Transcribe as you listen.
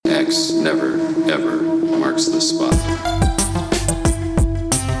X never, ever marks the spot.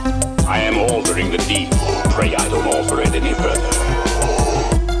 I am altering the deed. Pray I don't alter it any further.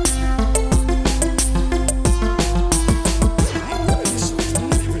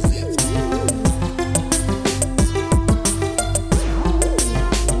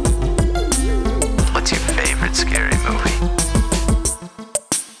 What's your favorite scary movie?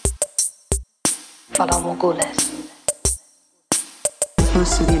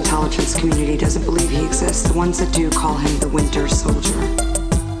 Most of the intelligence community doesn't believe he exists. The ones that do call him the Winter Soldier.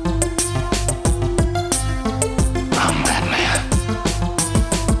 I'm Batman.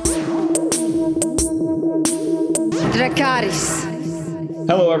 Dracarys.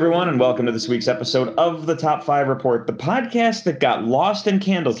 Hello, everyone, and welcome to this week's episode of the Top 5 Report, the podcast that got lost in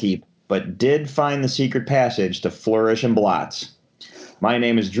Candlekeep, but did find the secret passage to Flourish and Blots. My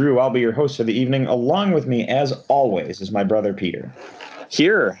name is Drew. I'll be your host for the evening. Along with me, as always, is my brother Peter.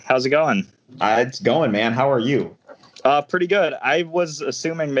 Here. How's it going? It's going, man. How are you? Pretty good. I was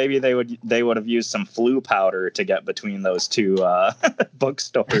assuming maybe they would have used some flu powder to get between those two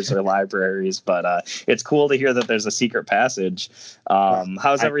bookstores or libraries, but it's cool to hear that there's a secret passage.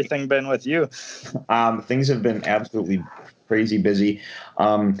 How's everything been with you? Things have been absolutely crazy busy.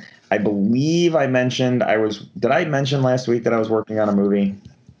 I believe I mentioned did I mention last week that I was working on a movie?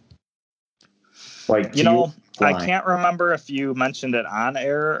 I can't remember if you mentioned it on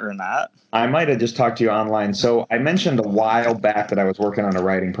air or not. I might have just talked to you online. So I mentioned a while back that I was working on a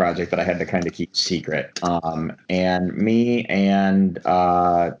writing project that I had to kind of keep secret. And me and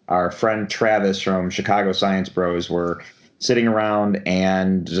our friend Travis from Chicago Science Bros were sitting around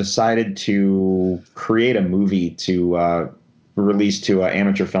and decided to create a movie to release to an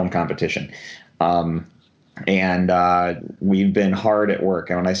amateur film competition. And we've been hard at work.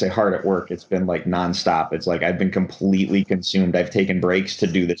 And when I say hard at work, it's been like nonstop. It's like I've been completely consumed. I've taken breaks to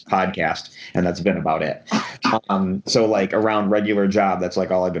do this podcast, and that's been about it. So like around regular job, that's like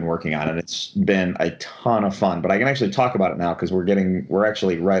all I've been working on. And it's been a ton of fun. But I can actually talk about it now because we're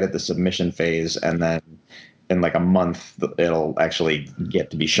actually right at the submission phase. And then in like a month, it'll actually get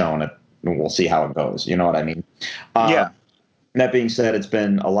to be shown. And we'll see how it goes. You know what I mean? Yeah. That being said, it's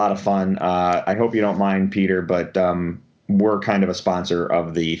been a lot of fun. I hope you don't mind, Peter, but we're kind of a sponsor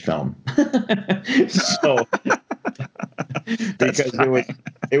of the film. So because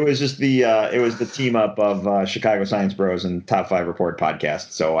it was just the team up of Chicago Science Bros and Top 5 Report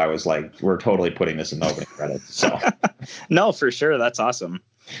podcast. So I was like, we're totally putting this in the opening credits. So no, for sure, that's awesome.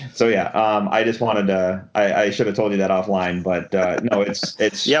 So yeah, I just wanted to. I should have told you that offline, but no,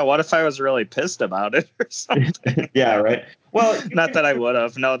 it's. Yeah, what if I was really pissed about it or something? Yeah, right. Well, not that I would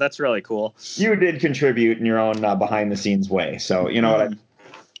have. No, that's really cool. You did contribute in your own behind the scenes way, so you know what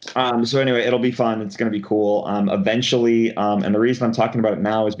I. So anyway, it'll be fun. It's going to be cool. Eventually, and the reason I'm talking about it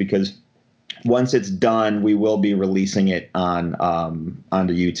now is because once it's done, we will be releasing it on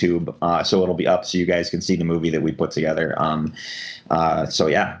onto YouTube. So it'll be up so you guys can see the movie that we put together. So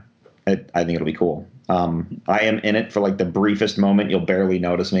yeah, I think it'll be cool. I am in it for like the briefest moment. You'll barely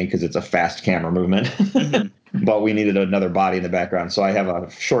notice me because it's a fast camera movement. Mm-hmm. But we needed another body in the background. So I have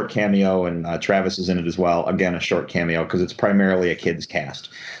a short cameo, and Travis is in it as well. Again, a short cameo because it's primarily a kid's cast.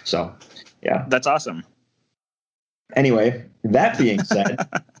 So yeah. That's awesome. Anyway, that being said,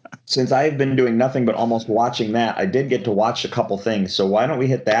 since I've been doing nothing but almost watching that, I did get to watch a couple things. So why don't we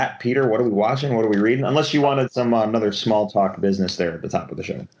hit that? Peter, what are we watching? What are we reading? Unless you wanted some another small talk business there at the top of the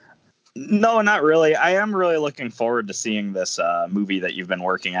show. No, not really. I am really looking forward to seeing this movie that you've been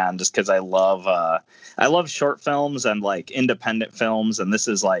working on, just because I love short films and like independent films. And this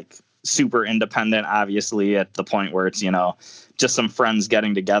is like super independent, obviously, at the point where it's, just some friends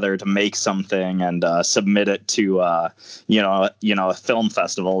getting together to make something and submit it to, a film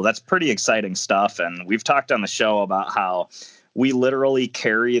festival. That's pretty exciting stuff. And we've talked on the show about how we literally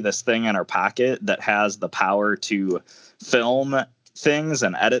carry this thing in our pocket that has the power to film things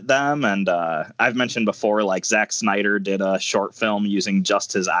and edit them. And I've mentioned before, like Zack Snyder did a short film using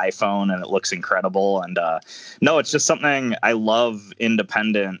just his iPhone, and it looks incredible. And no, it's just something I love,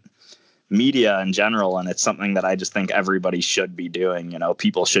 independent media in general, and it's something that I just think everybody should be doing.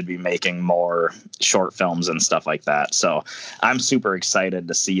 People should be making more short films and stuff like that. So I'm super excited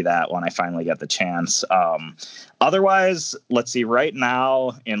to see that when I finally get the chance. Otherwise, let's see, right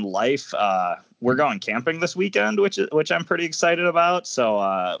now in life, we're going camping this weekend, which I'm pretty excited about. So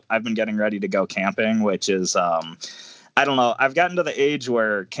I've been getting ready to go camping, which is I don't know. I've gotten to the age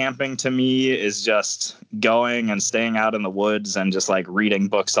where camping to me is just going and staying out in the woods and just like reading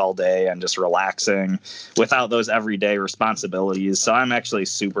books all day and just relaxing without those everyday responsibilities. So I'm actually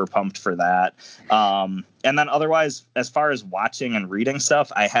super pumped for that. And then otherwise, as far as watching and reading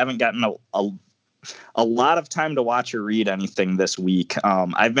stuff, I haven't gotten a lot of time to watch or read anything this week.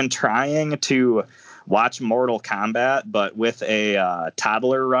 I've been trying to watch Mortal Kombat, but with a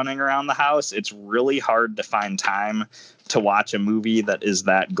toddler running around the house, it's really hard to find time to watch a movie that is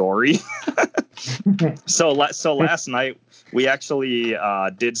that gory. So last night we actually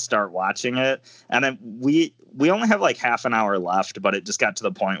did start watching it, and then we only have like half an hour left, but it just got to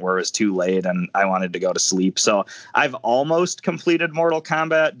the point where it was too late and I wanted to go to sleep. So I've almost completed Mortal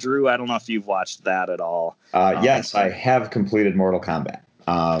Kombat. Drew, I don't know if you've watched that at all. Yes, I have completed Mortal Kombat.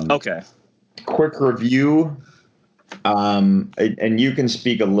 Okay. Quick review, and you can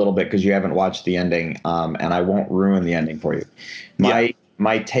speak a little bit because you haven't watched the ending, and I won't ruin the ending for you.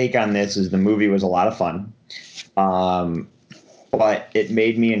 My take on this is the movie was a lot of fun, but it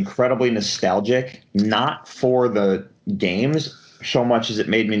made me incredibly nostalgic, not for the games so much as it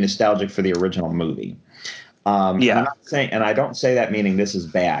made me nostalgic for the original movie. I'm not saying, and I don't say that meaning this is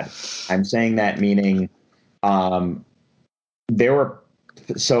bad. I'm saying that meaning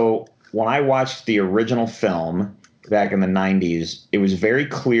when I watched the original film back in the 90s, it was very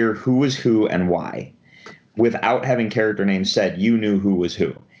clear who was who and why. Without having character names said, you knew who was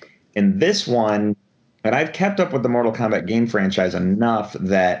who. In this one, and I've kept up with the Mortal Kombat game franchise enough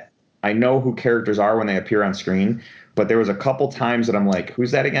that I know who characters are when they appear on screen, but there was a couple times that I'm like,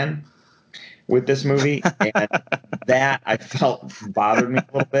 who's that again? With this movie. And that I felt bothered me a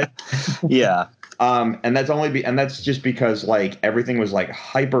little bit. Yeah. And that's just because like everything was like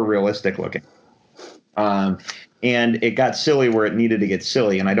hyper realistic looking. And it got silly where it needed to get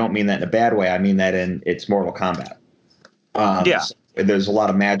silly. And I don't mean that in a bad way. I mean that in it's Mortal Kombat. So there's a lot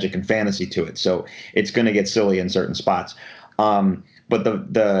of magic and fantasy to it. So it's going to get silly in certain spots. But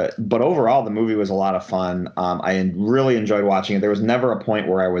overall, the movie was a lot of fun. I really enjoyed watching it. There was never a point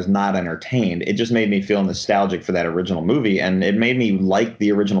where I was not entertained. It just made me feel nostalgic for that original movie, and it made me like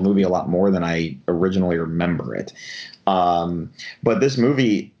the original movie a lot more than I originally remember it. But this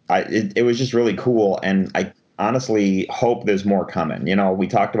movie, it was just really cool, and I honestly hope there's more coming. You know, we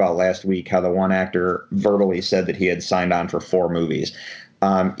talked about last week how the one actor verbally said that he had signed on for 4 movies.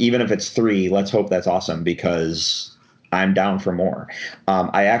 Even if it's 3, let's hope that's awesome because I'm down for more.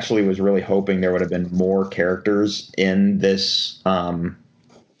 I actually was really hoping there would have been more characters in this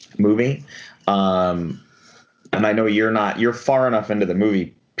movie. And I know you're far enough into the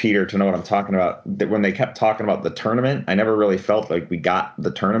movie, Peter, to know what I'm talking about. That when they kept talking about the tournament, I never really felt like we got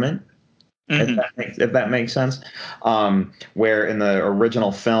the tournament. Mm-hmm. If that makes sense. Where in the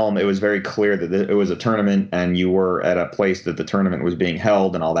original film, it was very clear that it was a tournament and you were at a place that the tournament was being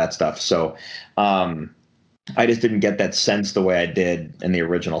held and all that stuff. So, I just didn't get that sense the way I did in the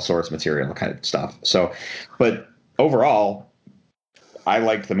original source material kind of stuff. So, but overall, I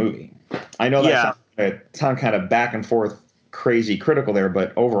liked the movie. I know that sound kind of back and forth, crazy critical there,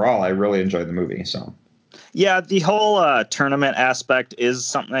 but overall, I really enjoyed the movie. So, yeah, the whole tournament aspect is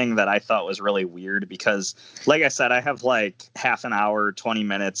something that I thought was really weird because, like I said, I have like half an hour, 20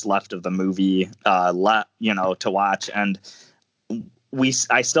 minutes left of the movie, to watch, and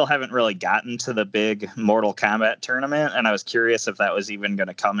I still haven't really gotten to the big Mortal Kombat tournament, and I was curious if that was even going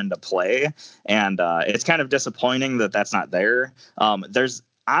to come into play. And it's kind of disappointing that that's not there. There's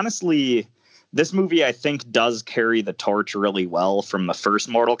honestly, this movie I think does carry the torch really well from the first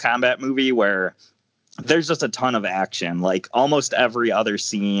Mortal Kombat movie, where there's just a ton of action. Like almost every other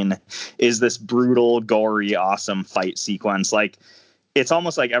scene is this brutal, gory, awesome fight sequence. Like it's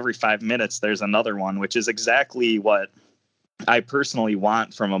almost like every 5 minutes there's another one, which is exactly what I personally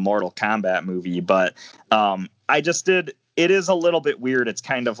want from a Mortal Kombat movie. But it is a little bit weird. It's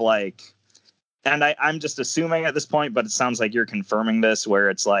kind of like, and I'm just assuming at this point, but it sounds like you're confirming this, where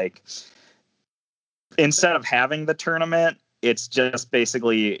it's like, instead of having the tournament, it's just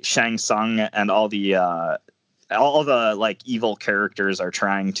basically Shang Tsung and all the like evil characters are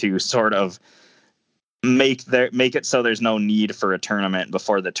trying to sort of make it so there's no need for a tournament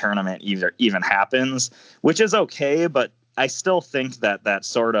before the tournament even happens, which is okay. But I still think that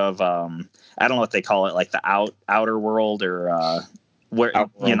sort of, I don't know what they call it, like the outer world or where,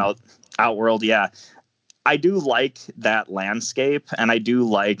 Outworld. Outworld. Yeah. I do like that landscape, and I do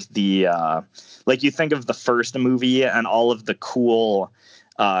like the, like you think of the first movie and all of the cool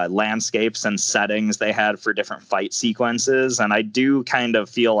landscapes and settings they had for different fight sequences. And I do kind of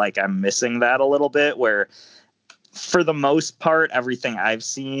feel like I'm missing that a little bit, where for the most part, everything I've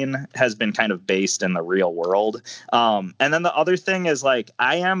seen has been kind of based in the real world. And then the other thing is, like,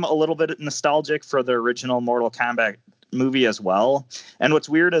 I am a little bit nostalgic for the original Mortal Kombat movie as well. And what's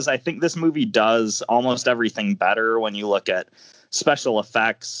weird is I think this movie does almost everything better when you look at special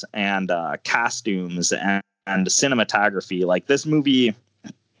effects and costumes and cinematography. Like, this movie,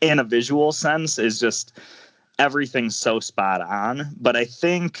 in a visual sense, is just everything's so spot on. But I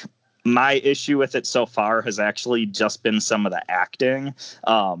think my issue with it so far has actually just been some of the acting.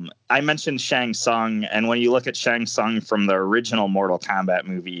 I mentioned Shang Tsung, and when you look at Shang Tsung from the original Mortal Kombat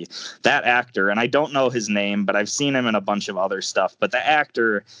movie, that actor, and I don't know his name, but I've seen him in a bunch of other stuff, but the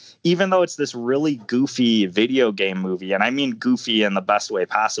actor, even though it's this really goofy video game movie, and I mean goofy in the best way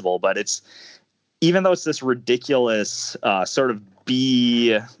possible, but even though it's this ridiculous sort of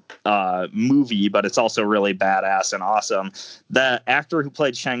B movie, but it's also really badass and awesome. The actor who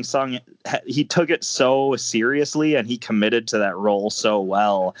played Shang Tsung, he took it so seriously and he committed to that role so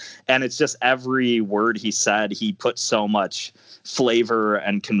well. And it's just every word he said, he put so much flavor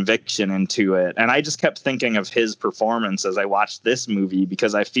and conviction into it. And I just kept thinking of his performance as I watched this movie,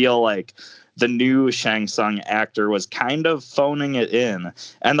 because I feel like the new Shang Tsung actor was kind of phoning it in.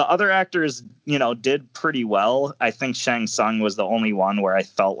 And the other actors, did pretty well. I think Shang Tsung was the only one where I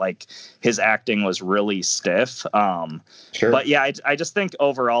felt like his acting was really stiff. Sure. But yeah, I just think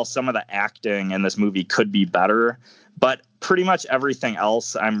overall some of the acting in this movie could be better. But pretty much everything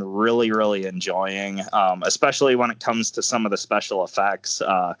else I'm really, really enjoying, especially when it comes to some of the special effects.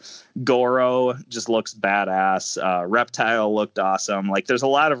 Goro just looks badass. Reptile looked awesome. Like, there's a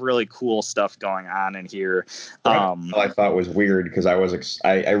lot of really cool stuff going on in here. I thought was weird because I always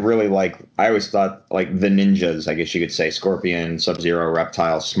thought, like, the ninjas, I guess you could say, Scorpion, Sub-Zero,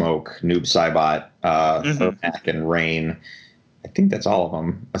 Reptile, Smoke, Noob Saibot, Ermac, and Rain. I think that's all of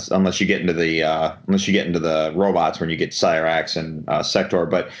them, unless you get into the robots when you get Cyrax and Sector.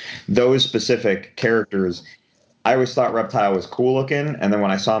 But those specific characters, I always thought Reptile was cool looking, and then when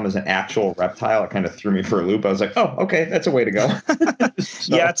I saw him as an actual reptile, it kind of threw me for a loop. I was like, oh, okay, that's a way to go.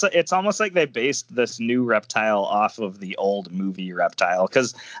 So. Yeah, it's almost like they based this new Reptile off of the old movie Reptile,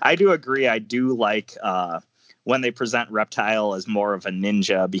 because I do agree. I do like when they present Reptile as more of a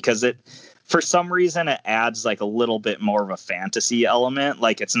ninja, because for some reason, it adds like a little bit more of a fantasy element.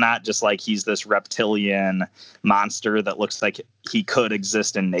 Like, it's not just like he's this reptilian monster that looks like he could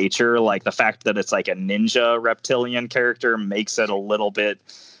exist in nature. Like, the fact that it's like a ninja reptilian character makes it a little bit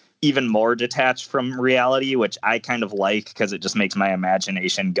even more detached from reality, which I kind of like, because it just makes my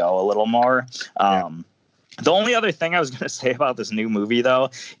imagination go a little more. The only other thing I was going to say about this new movie, though,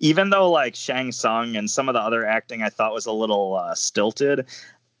 even though like Shang Tsung and some of the other acting I thought was a little stilted,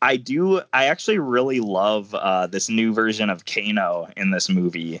 I actually really love this new version of Kano in this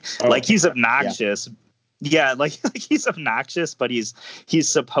movie. Like, he's obnoxious. Yeah, like he's obnoxious, but he's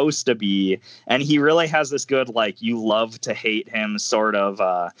supposed to be. And he really has this good, like, you love to hate him sort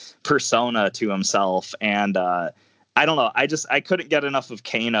of persona to himself. And I don't know. I couldn't get enough of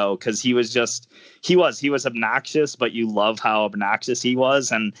Kano, because he was obnoxious, but you love how obnoxious he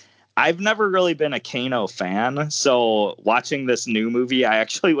was. And I've never really been a Kano fan, so watching this new movie, I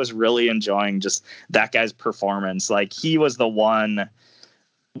actually was really enjoying just that guy's performance. Like, he was the one,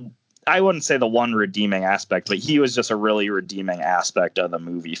 I wouldn't say the one redeeming aspect, but he was just a really redeeming aspect of the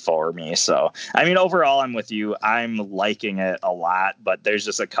movie for me. So, I mean, overall, I'm with you. I'm liking it a lot, but there's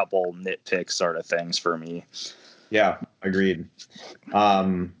just a couple nitpick sort of things for me. Yeah, agreed.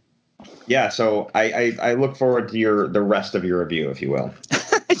 Yeah, so I look forward to the rest of your review, if you will.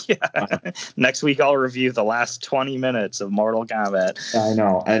 Yeah. Next week, I'll review the last 20 minutes of Mortal Kombat. I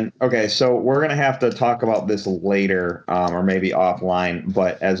know. And okay, so we're going to have to talk about this later, or maybe offline.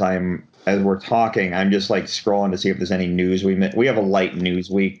 But as we're talking, I'm just like scrolling to see if there's any news. We have a light news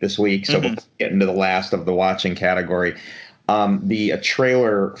week this week, so we'll get into the last of the watching category. The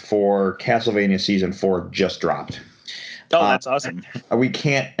trailer for Castlevania Season 4 just dropped. Oh, that's awesome. We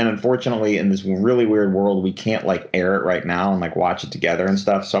can't, and unfortunately, in this really weird world, we can't like air it right now and like watch it together and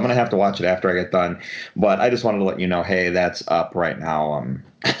stuff. So I'm gonna have to watch it after I get done. But I just wanted to let you know, hey, that's up right now.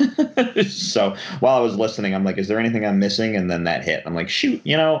 So while I was listening, I'm like, is there anything I'm missing? And then that hit. I'm like, shoot,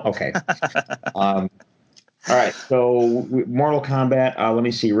 okay. All right, so Mortal Kombat. Let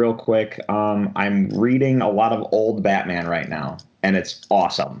me see real quick. I'm reading a lot of old Batman right now, and it's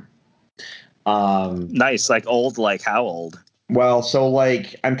awesome. Nice. Like old, like how old? Well, so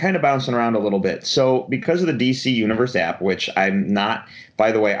like I'm kind of bouncing around a little bit. So because of the DC Universe app, which I'm not,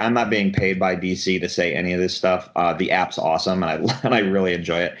 by the way, I'm not being paid by DC to say any of this stuff. The app's awesome, and I really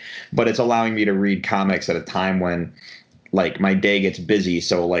enjoy it. But it's allowing me to read comics at a time when like my day gets busy.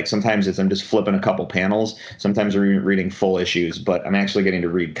 So like sometimes I'm just flipping a couple panels. Sometimes I'm reading full issues, but I'm actually getting to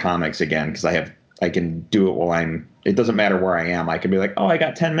read comics again because I can do it while it doesn't matter where I am. I can be like, oh, I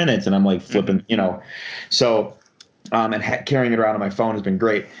got 10 minutes and I'm like flipping, so, and carrying it around on my phone has been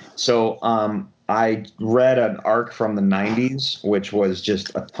great. So, I read an arc from the 90s, which was just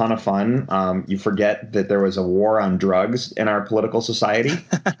a ton of fun. You forget that there was a war on drugs in our political society.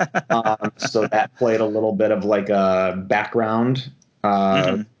 So that played a little bit of like a background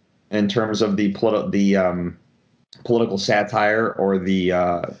in terms of the political satire or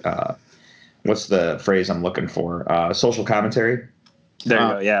the what's the phrase I'm looking for? Social commentary. There you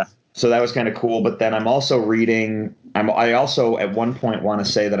go. Yeah. So that was kind of cool. But then I'm also reading. I also at one point want to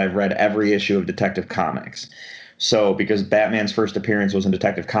say that I've read every issue of Detective Comics. So because Batman's first appearance was in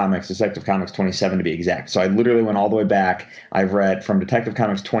Detective Comics 27 to be exact. So I literally went all the way back. I've read from Detective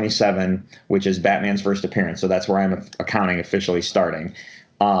Comics 27, which is Batman's first appearance. So that's where I'm accounting officially starting.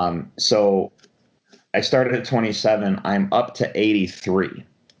 So I started at 27. I'm up to 83.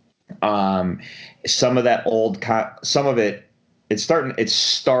 Some of that old, some of it, it's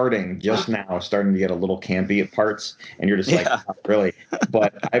starting just now, starting to get a little campy at parts, and you're just like, oh, really?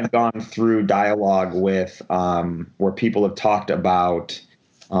 But I've gone through dialogue with where people have talked about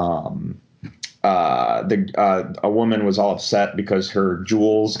a woman was all upset because her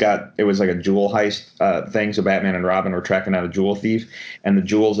jewels it was like a jewel heist thing. So Batman and Robin were tracking down a jewel thief, and the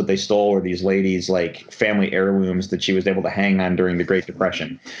jewels that they stole were these ladies' like family heirlooms that she was able to hang on during the Great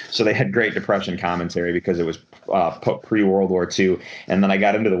Depression. So they had Great Depression commentary because it was pre-World War II. And then I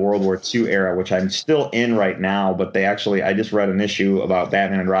got into the World War II era, which I'm still in right now, but I just read an issue about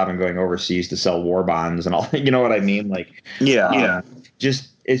Batman and Robin going overseas to sell war bonds and all, you know what I mean? Like,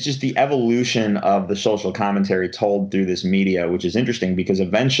 it's just the evolution of the social commentary told through this media, which is interesting because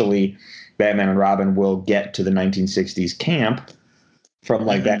eventually Batman and Robin will get to the 1960s camp from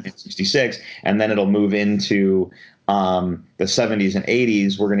like Batman 66, and then it'll move into the 70s and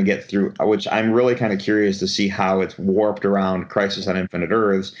 80s. We're going to get through, which I'm really kind of curious to see how it's warped around Crisis on Infinite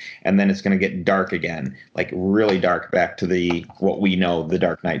Earths, and then it's going to get dark again, like really dark, back to what we know the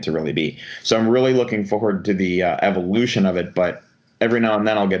Dark Knight to really be. So I'm really looking forward to the evolution of it, but every now and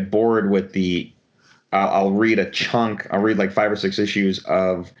then I'll get bored with I'll read a chunk. I'll read like 5 or 6 issues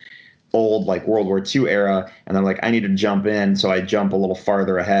of old like World War II era, and I'm like, I need to jump in. So I jump a little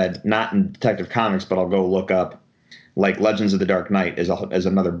farther ahead, not in Detective Comics, but I'll go look up like Legends of the Dark Knight is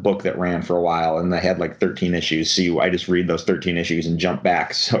another book that ran for a while, and they had like 13 issues. So I just read those 13 issues and jump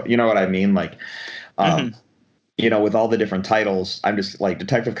back. So you know what I mean? Like, with all the different titles, I'm just like,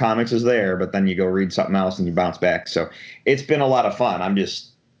 Detective Comics is there, but then you go read something else and you bounce back. So it's been a lot of fun. I'm just,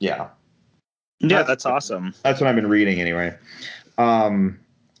 yeah, that's awesome. That's what I've been reading anyway. And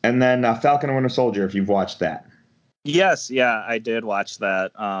then Falcon and Winter Soldier, if you've watched that. Yes, yeah, I did watch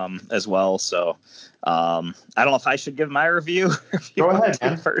that as well. So I don't know if I should give my review. Go ahead,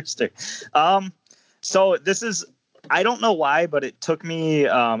 man. First. So this is, I don't know why, but it took me,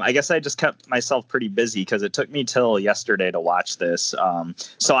 I guess I just kept myself pretty busy because it took me till yesterday to watch this.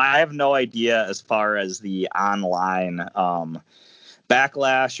 So I have no idea as far as the online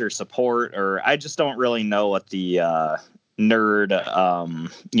backlash or support, or I just don't really know what the nerd,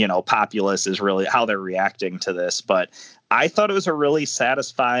 populace is really, how they're reacting to this. But I thought it was a really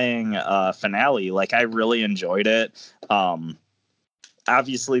satisfying finale. Like, I really enjoyed it.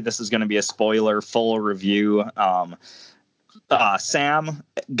 Obviously, this is going to be a spoiler-full review. Sam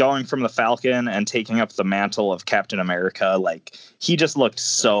going from the Falcon and taking up the mantle of Captain America, like, he just looked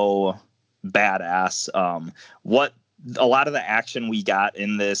so badass. A lot of the action we got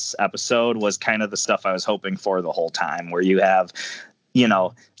in this episode was kind of the stuff I was hoping for the whole time, where you have,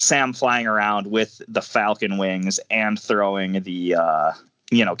 Sam flying around with the Falcon wings and throwing the,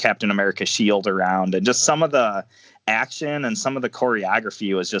 Captain America shield around, and just some of the action and some of the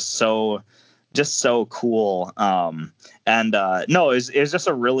choreography was just so cool. It was just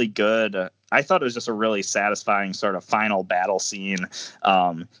a really good, I thought it was just a really satisfying sort of final battle scene,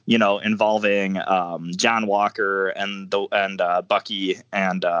 involving John Walker and Bucky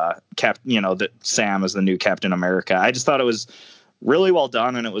and Sam as the new Captain America. I just thought it was really well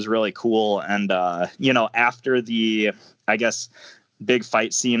done, and it was really cool. And after the, I guess, big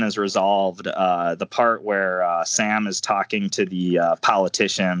fight scene is resolved, the part where Sam is talking to the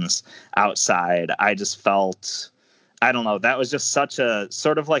politicians outside, I just felt, I don't know, that was just such a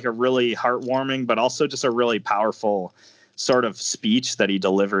sort of like a really heartwarming, but also just a really powerful sort of speech that he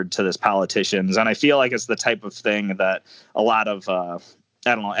delivered to this politicians. And I feel like it's the type of thing that a lot of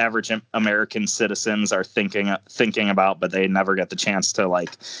I don't know, average American citizens are thinking about, but they never get the chance to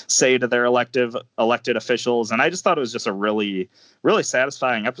like say to their elected officials. And I just thought it was just a really, really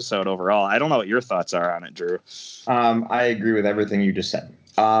satisfying episode overall. I don't know what your thoughts are on it, Drew. I agree with everything you just said.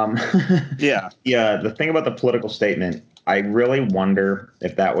 Yeah. The thing about the political statement, I really wonder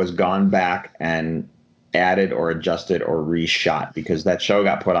if that was gone back and added or adjusted or reshot, because that show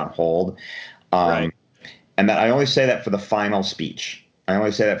got put on hold. Right. And that I only say that for the final speech. I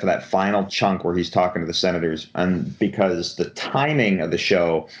only say that for that final chunk where he's talking to the senators, and because the timing of the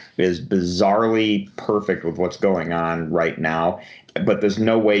show is bizarrely perfect with what's going on right now, but there's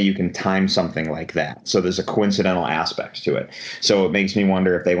no way you can time something like that. So there's a coincidental aspect to it. So it makes me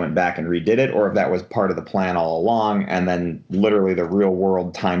wonder if they went back and redid it, or if that was part of the plan all along, and then literally the real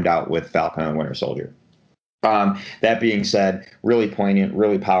world timed out with Falcon and the Winter Soldier. That being said, really poignant,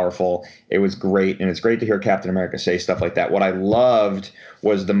 really powerful. It was great. And it's great to hear Captain America say stuff like that. What I loved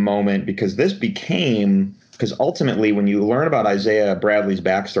was the moment, because ultimately when you learn about Isaiah Bradley's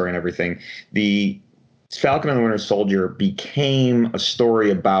backstory and everything, the Falcon and the Winter Soldier became a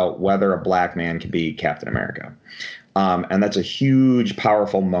story about whether a black man can be Captain America. And that's a huge,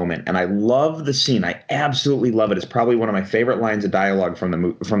 powerful moment. And I love the scene. I absolutely love it. It's probably one of my favorite lines of dialogue from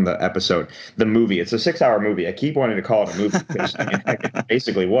the episode. The movie. It's a 6-hour movie. I keep wanting to call it a movie because it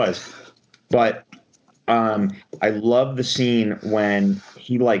basically was. But I love the scene when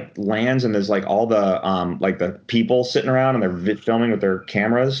he like lands and there's like all the the people sitting around and they're filming with their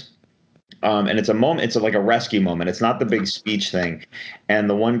cameras. And it's a moment, it's like a rescue moment. It's not the big speech thing. And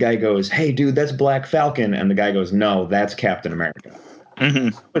the one guy goes, "Hey, dude, that's Black Falcon." And the guy goes, "No, that's Captain America."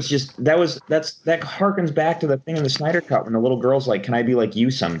 Mm-hmm. It's just, that harkens back to the thing in the Snyder Cut when the little girl's like, "Can I be like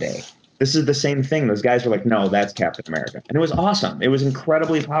you someday?" This is the same thing. Those guys were like, "No, that's Captain America." And it was awesome. It was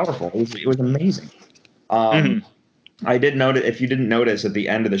incredibly powerful. It was amazing. I did notice, if you didn't notice, at the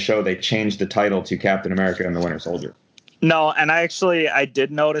end of the show, they changed the title to Captain America and the Winter Soldier. No, and I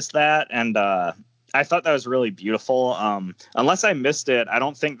did notice that, and I thought that was really beautiful. Unless I missed it, I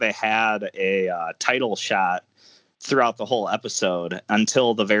don't think they had a title shot throughout the whole episode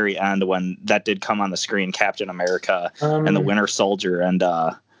until the very end when that did come on the screen, Captain America and the Winter Soldier. And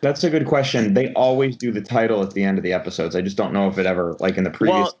that's a good question. They always do the title at the end of the episodes. I just don't know if it ever, like in the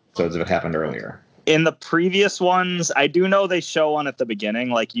previous episodes, if it happened earlier. In the previous ones, I do know they show one at the beginning.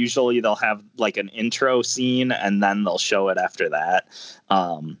 Like usually they'll have like an intro scene and then they'll show it after that.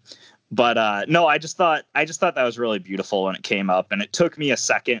 But no, I just thought that was really beautiful when it came up, and it took me a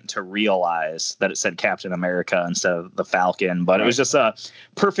second to realize that it said Captain America instead of the Falcon. But It was just a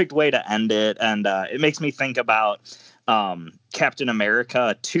perfect way to end it, and it makes me think about Captain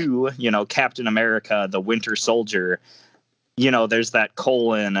America 2. Captain America, the Winter Soldier. There's that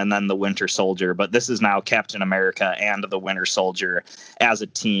colon and then the Winter Soldier, but this is now Captain America and the Winter Soldier as a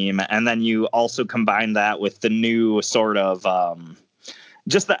team. And then you also combine that with the new sort of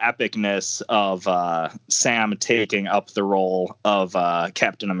just the epicness of Sam taking up the role of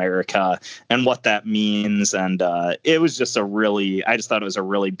Captain America and what that means. And it was just I just thought it was a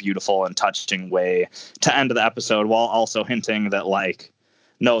really beautiful and touching way to end the episode, while also hinting that, like,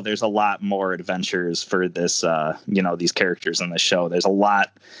 no, there's a lot more adventures for this, these characters in the show. There's a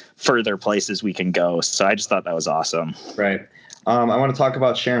lot further places we can go. So I just thought that was awesome. Right. I want to talk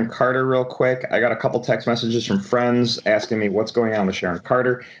about Sharon Carter real quick. I got a couple text messages from friends asking me what's going on with Sharon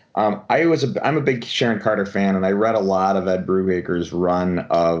Carter. I'm a big Sharon Carter fan, and I read a lot of Ed Brubaker's run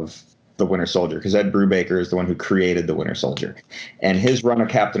of the Winter Soldier, because Ed Brubaker is the one who created the Winter Soldier, and his run of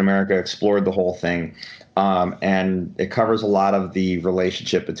Captain America explored the whole thing. And it covers a lot of the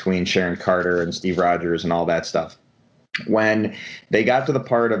relationship between Sharon Carter and Steve Rogers and all that stuff. When they got to the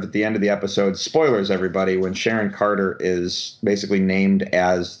part of at the end of the episode, spoilers everybody, when Sharon Carter is basically named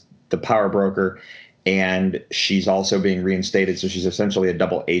as the power broker, and she's also being reinstated, so she's essentially a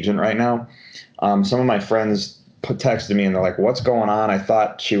double agent right now. Some of my friends texted me and they're like, "What's going on? I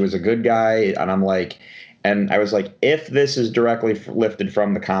thought she was a good guy." And I'm like, and I was like, if this is directly lifted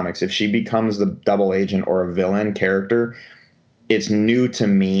from the comics, if she becomes the double agent or a villain character, it's new to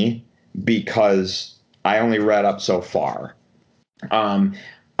me because I only read up so far.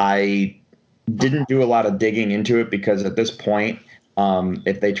 I didn't do a lot of digging into it because at this point,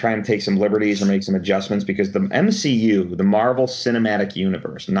 if they try and take some liberties or make some adjustments, because the MCU, the Marvel Cinematic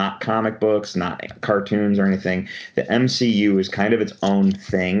Universe, not comic books, not cartoons or anything, the MCU is kind of its own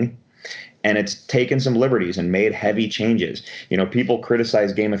thing. And it's taken some liberties and made heavy changes. People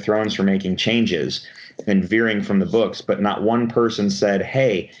criticize Game of Thrones for making changes and veering from the books, but not one person said,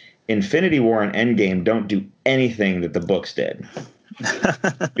 "Hey, Infinity War and Endgame don't do anything that the books did,"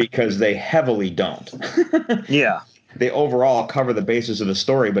 because they heavily don't. Yeah. they overall cover the basis of the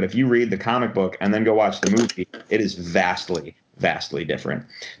story. But if you read the comic book and then go watch the movie, it is vastly different.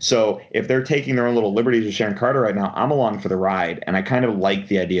 So if they're taking their own little liberties with Sharon Carter right now, I'm along for the ride, and I kind of like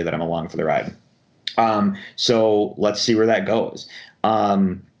the idea that I'm along for the ride. So let's see where that goes.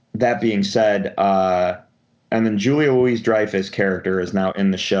 That being said, and then Julia Louis-Dreyfus character is now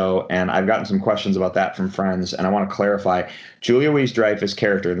in the show, and I've gotten some questions about that from friends, and I want to clarify. Julia Louis-Dreyfus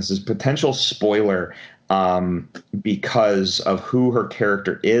character, this is potential spoiler because of who her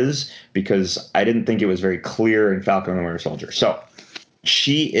character is, because I didn't think it was very clear in Falcon and the Winter Soldier. So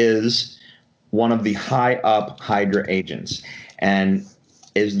she is one of the high-up Hydra agents, and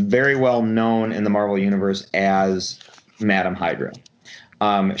is very well known in the Marvel Universe as Madam Hydra.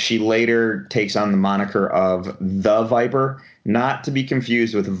 She later takes on the moniker of the Viper, not to be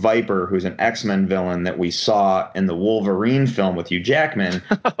confused with Viper, who's an X-Men villain that we saw in the Wolverine film with Hugh Jackman.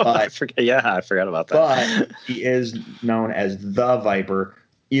 But, I forgot about that. But she is known as the Viper.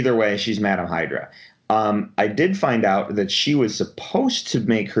 Either way, she's Madam Hydra. I did find out that she was supposed to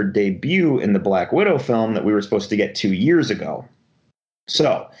make her debut in the Black Widow film that we were supposed to get 2 years ago.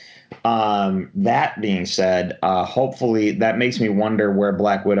 So that being said, hopefully that makes me wonder where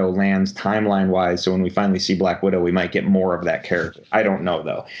Black Widow lands timeline wise. So when we finally see Black Widow, we might get more of that character. I don't know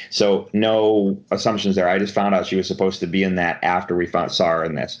though. So no assumptions there. I just found out she was supposed to be in that after we saw her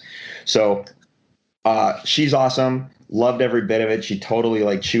in this. So she's awesome. Loved every bit of it. She totally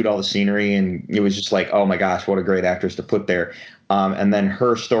like chewed all the scenery, and it was just like, oh my gosh, what a great actress to put there. And then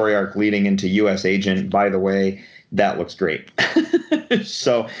her story arc leading into U.S. Agent, by the way, that looks great.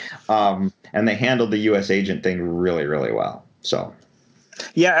 So, and they handled the U.S. Agent thing really, really well. So,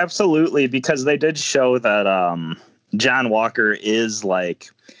 yeah, absolutely. Because they did show that John Walker is like,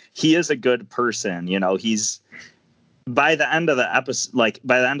 he is a good person. You know, he's, by the end of the episode, like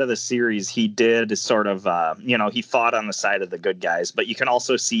by the end of the series, he did sort of, he fought on the side of the good guys, but you can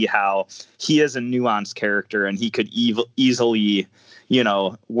also see how he is a nuanced character, and he could easily,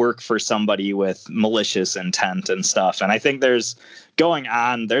 work for somebody with malicious intent and stuff. And I think there's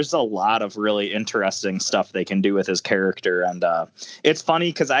a lot of really interesting stuff they can do with his character. And it's funny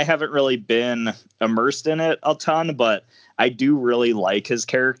because I haven't really been immersed in it a ton, but I do really like his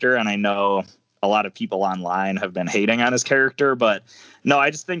character. And I know a lot of people online have been hating on his character, but no,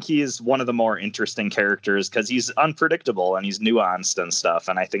 I just think he's one of the more interesting characters because he's unpredictable and he's nuanced and stuff.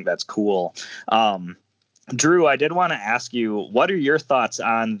 And I think that's cool. Drew, I did want to ask you, what are your thoughts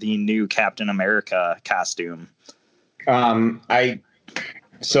on the new Captain America costume? I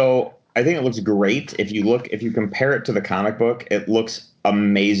think it looks great. If you compare it to the comic book, it looks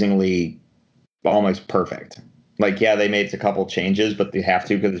amazingly, almost perfect. Like, yeah, they made a couple changes, but they have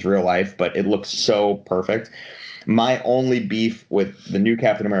to because it's real life, but it looks so perfect. My only beef with the new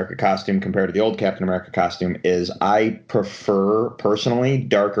Captain America costume compared to the old Captain America costume is I prefer, personally,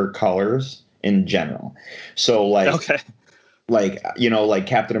 darker colors in general. So, like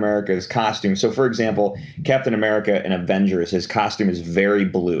Captain America's costume. So, for example, Captain America in Avengers, his costume is very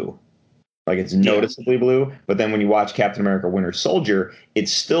blue. Like, it's noticeably blue, but then when you watch Captain America Winter Soldier,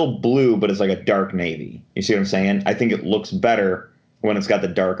 it's still blue, but it's like a dark navy. You see what I'm saying? I think it looks better when it's got the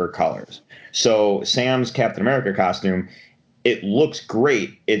darker colors. So Sam's Captain America costume, it looks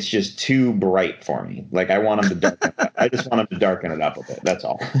great. It's just too bright for me. Like, I want him to darken it. I just want him to darken it up a bit. That's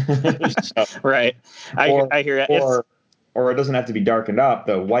all. So, right. I hear it. Or it doesn't have to be darkened up.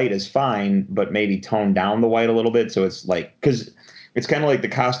 The white is fine, but maybe tone down the white a little bit. So it's like, because it's kind of like the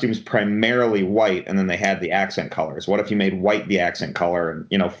costume's primarily white, and then they had the accent colors. What if you made white the accent color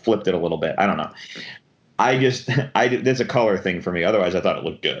and, flipped it a little bit? I don't know. It's a color thing for me. Otherwise, I thought it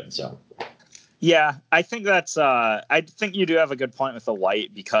looked good. So, yeah, I think I think you do have a good point with the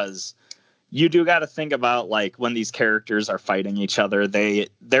white, because you do got to think about, like, when these characters are fighting each other,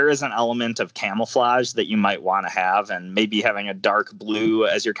 there is an element of camouflage that you might want to have, and maybe having a dark blue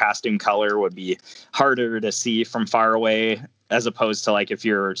as your costume color would be harder to see from far away, as opposed to, like, if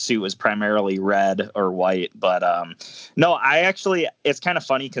your suit was primarily red or white. But no, it's kind of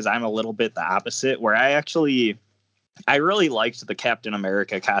funny because I'm a little bit the opposite, where I really liked the Captain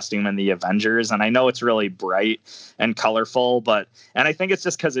America costume in the Avengers, and I know it's really bright and colorful, and I think it's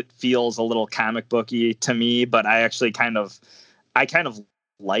just because it feels a little comic booky to me, but I kind of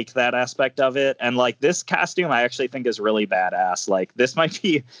like that aspect of it. And, like, this costume I actually think is really badass. Like, this might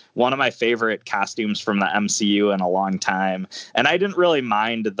be one of my favorite costumes from the MCU in a long time, and I didn't really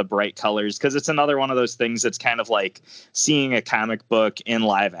mind the bright colors because it's another one of those things that's kind of like seeing a comic book in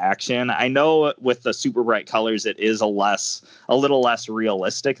live action. I know with the super bright colors it is a little less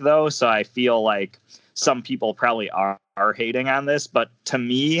realistic though, so I feel like some people probably are hating on this, but to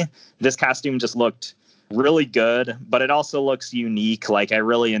me this costume just looked really good, but it also looks unique. Like I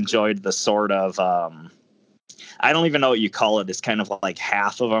really enjoyed the sort of I don't even know what you call it. It's kind of like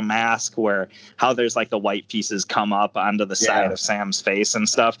half of a mask where how there's like the white pieces come up onto the side of Sam's face and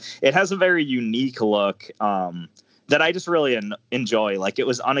stuff. It has a very unique look that I just really enjoy. Like it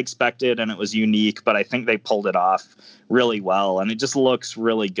was unexpected and it was unique, but I think they pulled it off really well and it just looks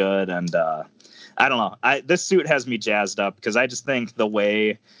really good. And I don't know. This suit has me jazzed up because I just think the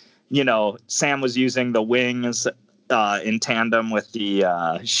way, Sam was using the wings in tandem with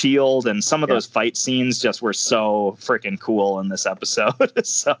the shield, and some of those fight scenes just were so freaking cool in this episode.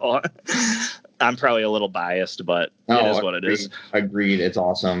 So I'm probably a little biased, but it is what it is. Agreed. It's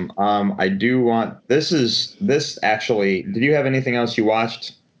awesome. I do want this actually. Did you have anything else you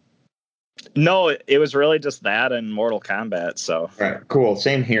watched? No, it was really just that and Mortal Kombat. So all right, cool.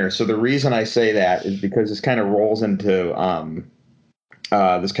 Same here. So the reason I say that is because this kind of rolls into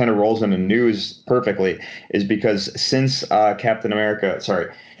news perfectly, is because since Captain America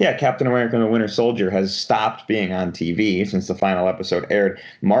and the Winter Soldier has stopped being on TV since the final episode aired,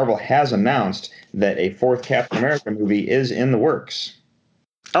 Marvel has announced that a fourth Captain America movie is in the works.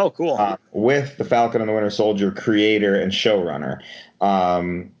 Oh, cool. With the Falcon and the Winter Soldier creator and showrunner.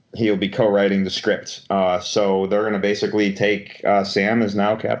 He'll be co-writing the script. So they're going to basically take Sam as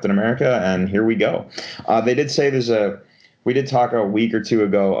now Captain America, and here we go. They did say we did talk a week or two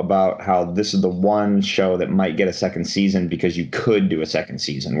ago about how this is the one show that might get a second season because you could do a second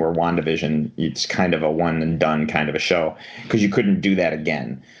season, where WandaVision, it's kind of a one and done kind of a show because you couldn't do that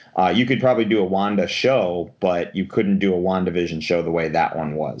again. You could probably do a Wanda show, but you couldn't do a WandaVision show the way that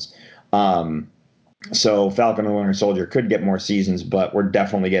one was. So Falcon and the Winter Soldier could get more seasons, but we're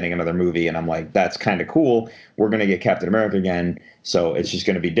definitely getting another movie. And I'm like, that's kind of cool. We're going to get Captain America again. So it's just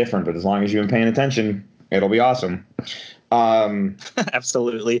going to be different. But as long as you've been paying attention, it'll be awesome.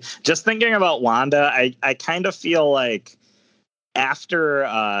 Absolutely. Just thinking about Wanda, I kind of feel like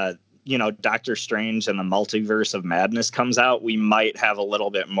after, Doctor Strange and the Multiverse of Madness comes out, we might have a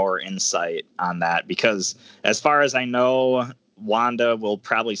little bit more insight on that, because as far as I know, Wanda will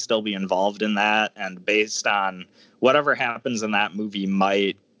probably still be involved in that, and based on whatever happens in that movie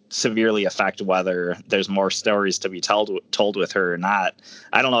might severely affect whether there's more stories to be told with her or not.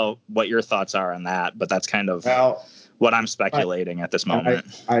 I don't know what your thoughts are on that, but that's kind of what I'm speculating at this moment.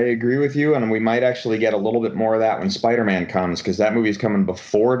 I agree with you, and we might actually get a little bit more of that when Spider-Man comes, because that movie is coming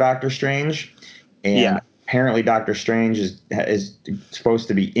before Doctor Strange, and apparently Doctor Strange is supposed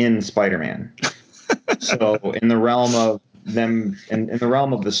to be in Spider-Man. So in the realm of them, in the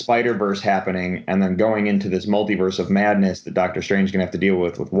realm of the Spider-Verse happening and then going into this multiverse of madness that Doctor Strange is going to have to deal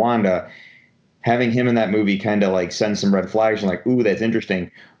with Wanda, having him in that movie kind of like sends some red flags and like, ooh, that's interesting.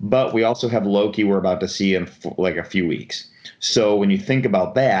 But we also have Loki we're about to see in like a few weeks. So when you think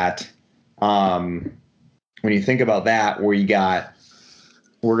about that, we're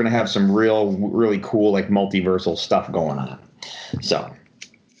going to have some really cool like multiversal stuff going on. So.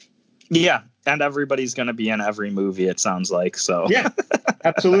 Yeah. And everybody's going to be in every movie, it sounds like. So yeah,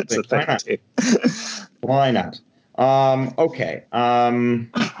 absolutely. Why not? Why not? Okay.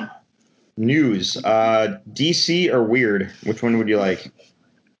 News. DC or Weird? Which one would you like?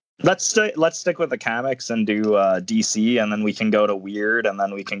 Let's stick with the comics and do DC, and then we can go to Weird, and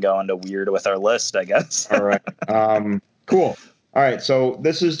then we can go into Weird with our list, I guess. All right. Cool. All right, so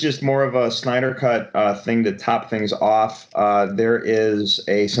this is just more of a Snyder Cut thing to top things off. There is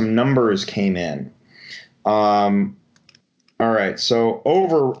some numbers came in. All right, so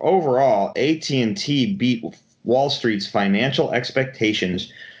overall, AT&T beat Wall Street's financial expectations,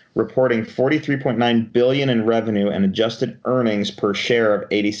 reporting $43.9 billion in revenue and adjusted earnings per share of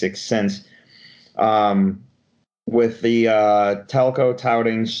 86 cents. With the telco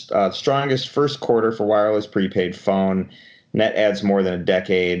touting strongest first quarter for wireless prepaid phone. Net adds more than a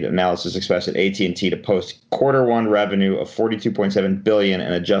decade. Analysis expects AT&T to post quarter one revenue of $42.7 billion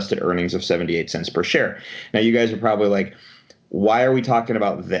and adjusted earnings of 78 cents per share. Now, you guys are probably like, why are we talking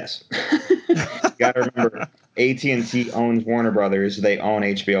about this? You got to remember, AT&T owns Warner Brothers. They own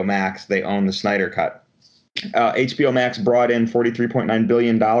HBO Max. They own the Snyder Cut. HBO Max brought in $43.9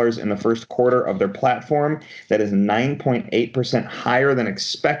 billion in the first quarter of their platform. That is 9.8% higher than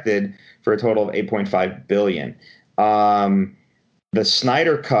expected for a total of $8.5 billion. The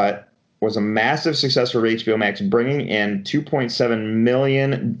Snyder Cut was a massive success for HBO Max, bringing in 2.7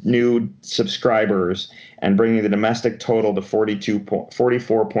 million new subscribers and bringing the domestic total to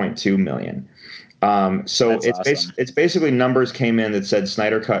 44.2 million. So it's awesome. It's basically numbers came in that said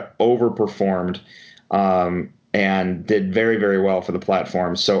Snyder Cut overperformed and did very, very well for the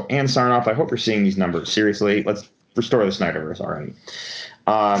platform. So Ann Sarnoff, I hope you're seeing these numbers. Seriously, let's restore the Snyderverse already.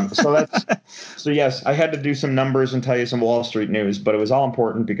 So yes, I had to do some numbers and tell you some Wall Street news, but it was all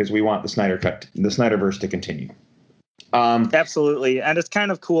important because we want the Snyderverse to continue. Absolutely. And it's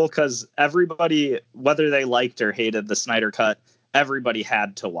kind of cool because everybody, whether they liked or hated the Snyder Cut, everybody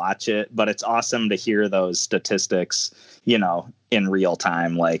had to watch it. But it's awesome to hear those statistics, in real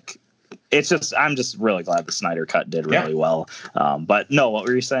time. Like, I'm just really glad the Snyder Cut did really well. But no, what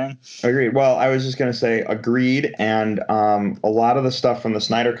were you saying? Agreed. Well, I was just going to say agreed. And a lot of the stuff from the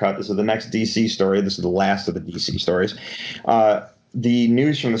Snyder Cut, this is the next DC story. This is the last of the DC stories. The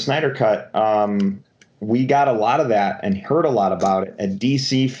news from the Snyder Cut, we got a lot of that and heard a lot about it at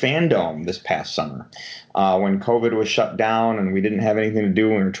DC Fandom this past summer. When COVID was shut down and we didn't have anything to do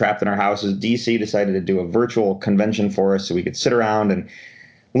and we were trapped in our houses, DC decided to do a virtual convention for us so we could sit around and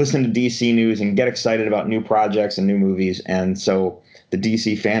listen to DC news and get excited about new projects and new movies. And so the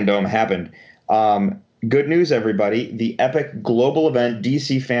DC Fandom happened. Good news, everybody. The epic global event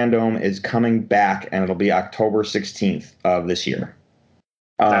DC Fandom is coming back, and it'll be October 16th of this year.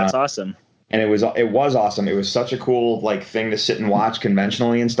 That's awesome. And it was awesome. It was such a cool thing to sit and watch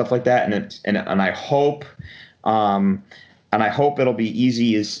conventionally and stuff like that. And I hope it'll be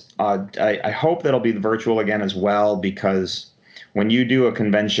easy as I hope that'll be virtual again as well, because when you do a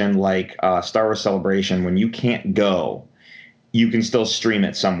convention like Star Wars Celebration, when you can't go, you can still stream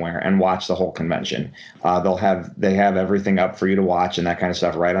it somewhere and watch the whole convention. They have everything up for you to watch and that kind of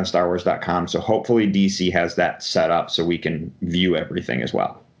stuff right on StarWars.com. So hopefully DC has that set up so we can view everything as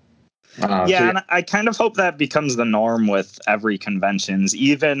well. And I kind of hope that becomes the norm with every conventions,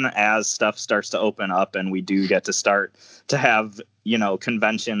 even as stuff starts to open up and we do get to start to have,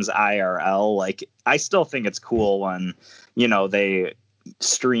 conventions IRL. Like, I still think it's cool when, they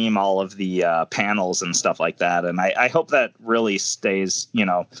stream all of the panels and stuff like that. And I hope that really stays,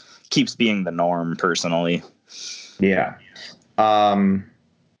 keeps being the norm personally. Yeah. I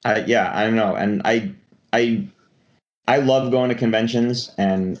don't know. And I love going to conventions,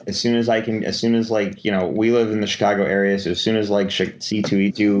 and as soon as we live in the Chicago area, so as soon as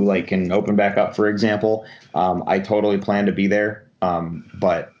C2E2 can open back up, for example, I totally plan to be there.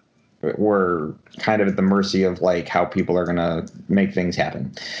 But we're kind of at the mercy of how people are going to make things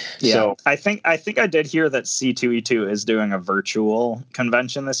happen. Yeah. So I think I did hear that C2E2 is doing a virtual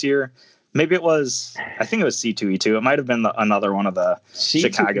convention this year. Maybe I think it was C2E2. It might have been another one of the C2E2,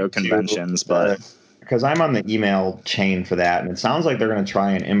 Chicago conventions, but because I'm on the email chain for that, and it sounds like they're going to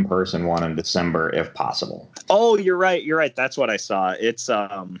try an in-person one in December if possible. Oh, you're right. That's what I saw. It's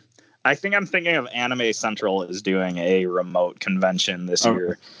I think I'm thinking of Anime Central is doing a remote convention this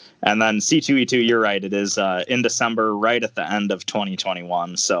year. And then C2E2, you're right. It is in December, right at the end of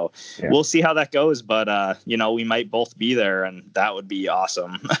 2021. So We'll see how that goes. But, we might both be there, and that would be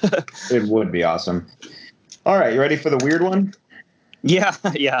awesome. It would be awesome. All right. You ready for the weird one? Yeah.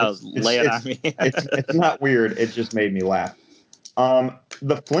 Lay it on me. It's not weird. It just made me laugh.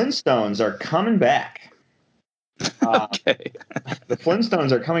 The Flintstones are coming back. Okay. The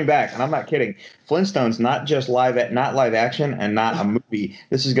Flintstones are coming back, and I'm not kidding. Flintstones, not just not live action and not a movie.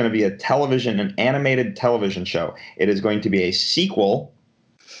 This is going to be an animated television show. It is going to be a sequel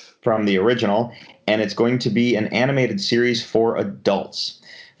from the original, and it's going to be an animated series for adults.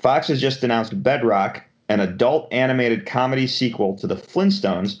 Fox has just announced Bedrock, an adult animated comedy sequel to the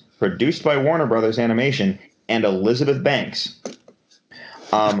Flintstones, produced by Warner Brothers Animation and Elizabeth Banks.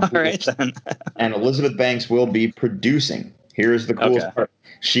 All right, then. And Elizabeth Banks will be producing. Here's the coolest part.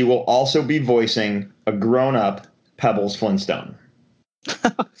 She will also be voicing a grown-up Pebbles Flintstone.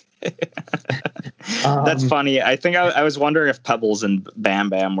 That's funny. I think I was wondering if Pebbles and Bam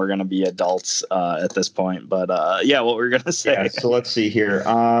Bam were going to be adults at this point. But, what were we going to say? Yeah, so let's see here.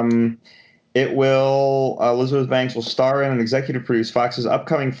 Elizabeth Banks will star in and executive produce Fox's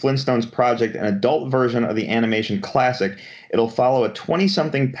upcoming Flintstones project, an adult version of the animation classic. It'll follow a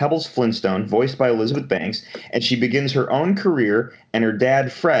 20-something Pebbles Flintstone, voiced by Elizabeth Banks, and she begins her own career, and her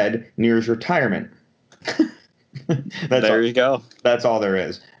dad, Fred, nears retirement. You go. That's all there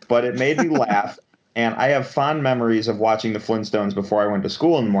is. But it made me laugh, and I have fond memories of watching the Flintstones before I went to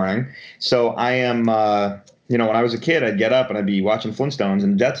school in the morning. So I am... when I was a kid, I'd get up and I'd be watching Flintstones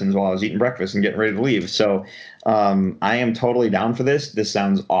and Jetsons while I was eating breakfast and getting ready to leave. So I am totally down for this. This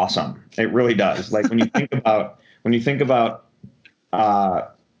sounds awesome. It really does. When you think about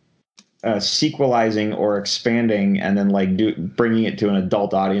sequelizing or expanding and then bringing it to an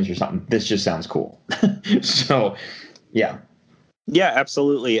adult audience or something, this just sounds cool. So, yeah. Yeah,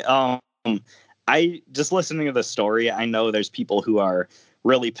 absolutely. I just listening to the story, I know there's people who are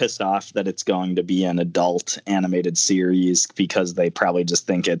really pissed off that it's going to be an adult animated series because they probably just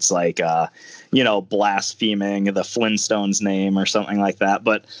think it's like, blaspheming the Flintstones name or something like that.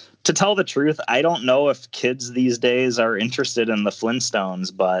 But to tell the truth, I don't know if kids these days are interested in the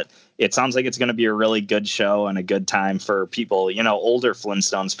Flintstones, but it sounds like it's going to be a really good show and a good time for people, older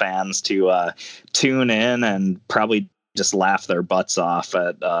Flintstones fans to tune in and probably just laugh their butts off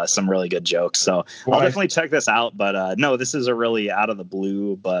at some really good jokes. So I'll definitely check this out. But no, this is a really out of the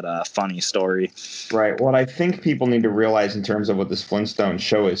blue but funny story. Right. What I think people need to realize in terms of what this Flintstone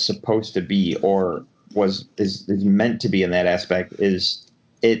show is supposed to be, or is meant to be in that aspect, is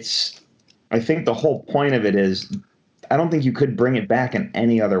I think the whole point of it is, I don't think you could bring it back in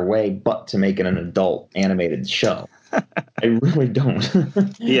any other way but to make it an adult animated show. I really don't.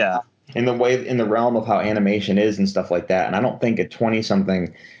 Yeah. In the realm of how animation is and stuff like that. And I don't think a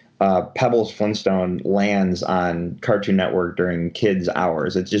 20-something Pebbles Flintstone lands on Cartoon Network during kids'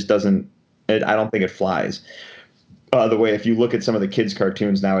 hours. It just doesn't. I don't think it flies. The way, if you look at some of the kids'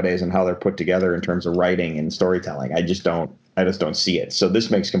 cartoons nowadays and how they're put together in terms of writing and storytelling, I just don't see it. So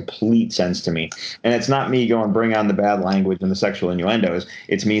this makes complete sense to me. And it's not me going bring on the bad language and the sexual innuendos.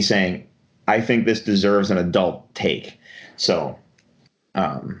 It's me saying, I think this deserves an adult take. So,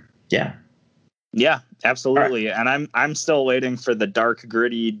 yeah. Yeah, absolutely. Right. And I'm still waiting for the dark,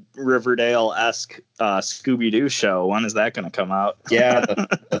 gritty, Riverdale-esque Scooby-Doo show. When is that going to come out? Yeah,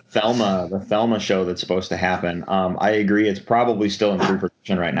 the Thelma show that's supposed to happen. I agree. It's probably still in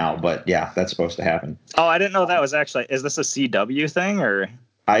pre-production right now, but yeah, that's supposed to happen. Oh, I didn't know that was actually. Is this a CW thing or?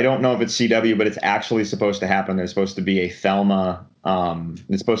 I don't know if it's CW, but it's actually supposed to happen. There's supposed to be a Thelma.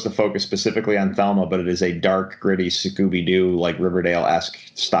 It's supposed to focus specifically on Thelma, but it is a dark, gritty Scooby-Doo, like Riverdale-esque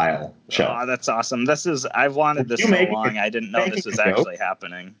style show. Oh, that's awesome. I've wanted this so long. I didn't know this was actually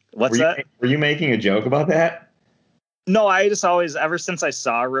happening. What's that? Were you making a joke about that? No, I just always, ever since I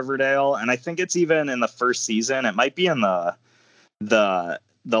saw Riverdale, and I think it's even in the first season, it might be in the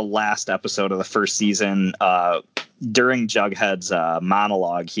last episode of the first season, during Jughead's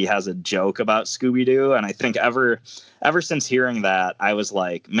monologue, he has a joke about Scooby-Doo. And I think ever since hearing that, I was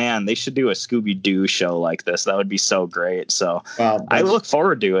like, man, they should do a Scooby-Doo show like this. That would be so great. So I look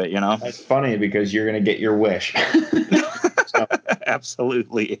forward to it, That's funny because you're going to get your wish. So.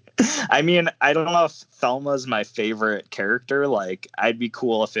 Absolutely. I mean, I don't know if Thelma's my favorite character. Like, I'd be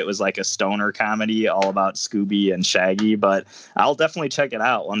cool if it was like a stoner comedy all about Scooby and Shaggy, but I'll definitely check it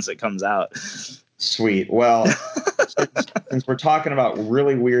out once it comes out. Sweet. Well, since we're talking about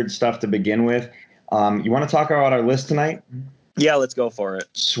really weird stuff to begin with, you want to talk about our list tonight? Yeah, let's go for it.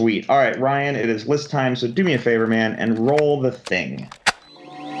 Sweet. All right, Ryan, it is list time, so do me a favor, man, and roll the thing.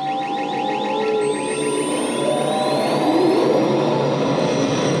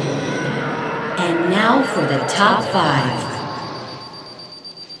 And now for the top 5.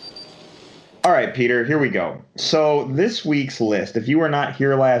 All right, Peter, here we go. So this week's list, if you were not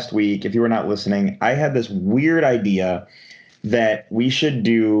here last week, if you were not listening, I had this weird idea that we should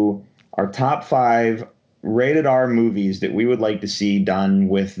do our top 5 rated R movies that we would like to see done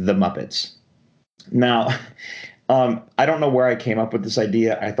with the Muppets. Now, I don't know where I came up with this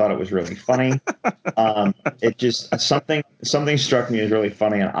idea. I thought it was really funny. It just something struck me as really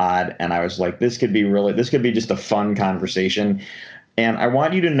funny and odd, and I was like, this could be just a fun conversation. And I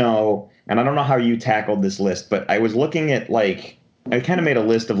want you to know, and I don't know how you tackled this list, but I was looking at I kind of made a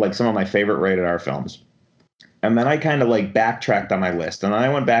list of some of my favorite rated R films. And then I kind of backtracked on my list. And then I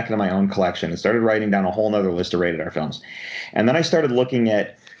went back into my own collection and started writing down a whole nother list of rated R films. And then I started looking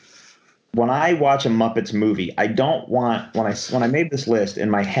at, when I watch a Muppets movie, I don't want, when I made this list in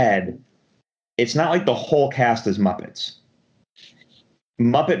my head, it's not like the whole cast is Muppets.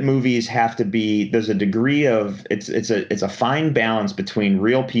 Muppet movies have to be, there's a degree of, it's a fine balance between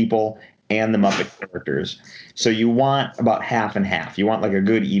real people and the Muppet characters. So you want about half and half. You want a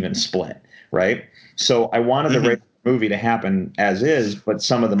good even split, right? So I wanted the movie to happen as is, but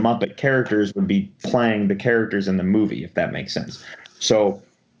some of the Muppet characters would be playing the characters in the movie, if that makes sense. So,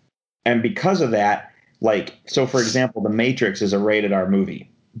 and because of that, so for example, The Matrix is a rated R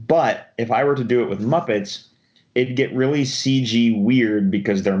movie. But if I were to do it with Muppets, it'd get really CG weird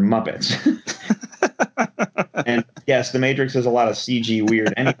because they're Muppets. And yes, The Matrix is a lot of CG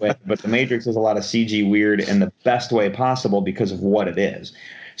weird anyway, but The Matrix is a lot of CG weird in the best way possible because of what it is.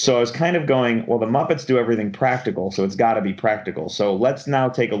 So I was kind of going, well, the Muppets do everything practical, so it's got to be practical. So let's now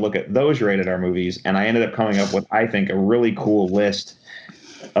take a look at those rated R movies. And I ended up coming up with, I think, a really cool list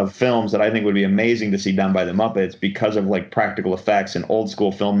of films that I think would be amazing to see done by the Muppets because of practical effects and old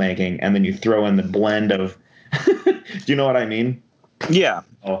school filmmaking. And then you throw in the blend of, do you know what I mean? Yeah.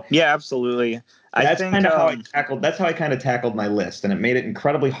 So Yeah, absolutely. I think kind of how I tackled. That's how I kind of tackled my list, and it made it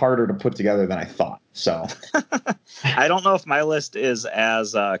incredibly harder to put together than I thought. So I don't know if my list is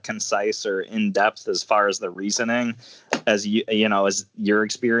as concise or in depth as far as the reasoning as as your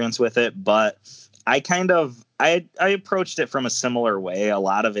experience with it, but I approached it from a similar way. A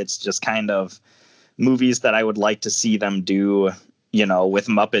lot of it's just kind of movies that I would like to see them do, with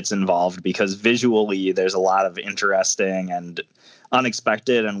Muppets involved, because visually there's a lot of interesting and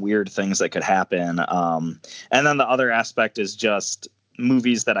unexpected and weird things that could happen. And then the other aspect is just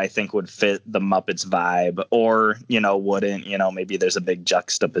movies that I think would fit the Muppets vibe, or, wouldn't, maybe there's a big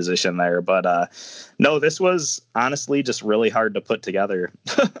juxtaposition there. But no, this was honestly just really hard to put together.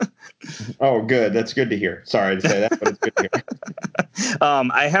 Oh, good. That's good to hear. Sorry to say that, but it's good to hear.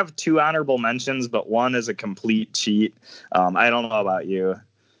 I have 2 honorable mentions, but one is a complete cheat. I don't know about you.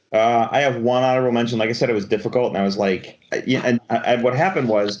 I have 1 honorable mention. Like I said, it was difficult, and I was like, and what happened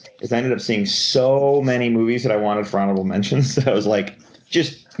was I ended up seeing so many movies that I wanted for honorable mentions that I was like,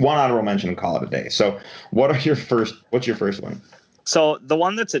 just 1 honorable mention and call it a day. So what's your first one? So the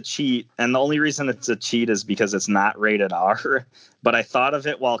one that's a cheat, and the only reason it's a cheat is because it's not rated R, but I thought of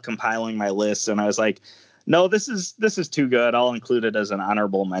it while compiling my list, and I was like, no, this is too good. I'll include it as an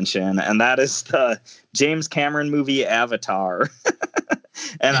honorable mention, and that is the James Cameron movie Avatar.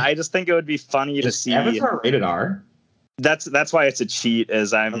 And I just think it would be funny to see. Avatar rated R? That's why it's a cheat,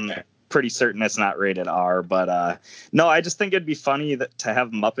 is I'm pretty certain it's not rated R. But no, I just think it'd be funny to have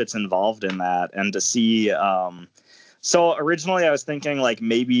Muppets involved in that, and to see. So originally I was thinking like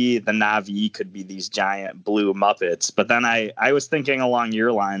maybe the Na'vi could be these giant blue Muppets, but then I was thinking along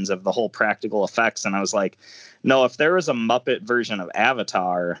your lines of the whole practical effects, and I was like, no, if there was a Muppet version of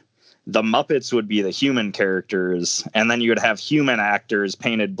Avatar, the Muppets would be the human characters, and then you would have human actors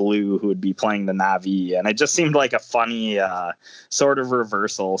painted blue who would be playing the Na'vi, and it just seemed like a funny sort of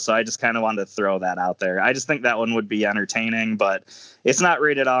reversal, so I just kind of wanted to throw that out there. I just think that one would be entertaining, but it's not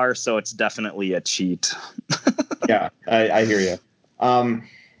rated R, so it's definitely a cheat. Yeah, I hear you.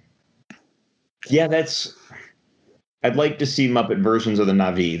 Yeah, I'd like to see Muppet versions of the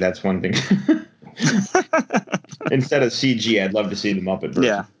Na'vi. That's one thing. Instead of CG, I'd love to see the Muppet version.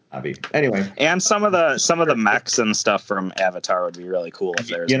 Yeah. Anyway, and some of the mechs and stuff from Avatar would be really cool if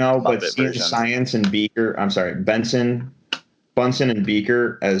there's but seeing Science and Bunsen and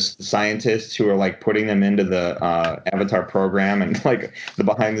Beaker as the scientists who are like putting them into the Avatar program, and like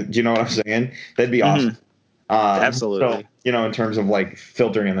do you know what I'm saying? That'd be awesome. Absolutely. So, in terms of like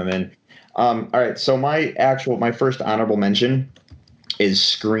filtering them in. All right. So my first honorable mention is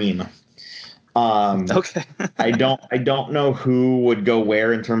Scream. Okay. I don't know who would go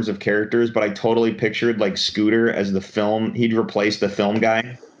where in terms of characters, but I totally pictured like Scooter as the film. He'd replace the film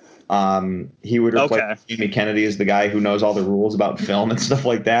guy. He would replace Jamie Kennedy as the guy who knows all the rules about film and stuff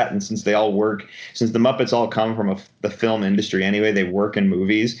like that. And since the Muppets all come from the film industry anyway, they work in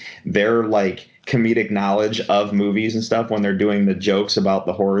movies. They're like comedic knowledge of movies and stuff when they're doing the jokes about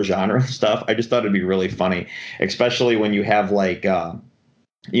the horror genre and stuff. I just thought it'd be really funny, especially when you have like,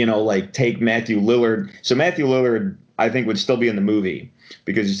 take Matthew Lillard. So Matthew Lillard, I think, would still be in the movie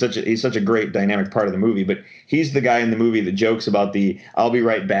because he's such a great dynamic part of the movie. But he's the guy in the movie that jokes about the "I'll be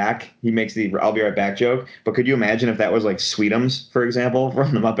right back." He makes the "I'll be right back" joke. But could you imagine if that was like Sweetums, for example,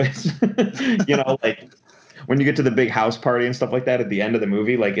 from the Muppets? Like when you get to the big house party and stuff like that at the end of the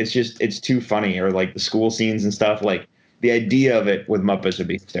movie, like it's too funny. Or like the school scenes and stuff. Like the idea of it with Muppets would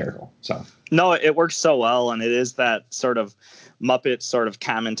be hysterical. So no, it works so well, and it is that sort of Muppet sort of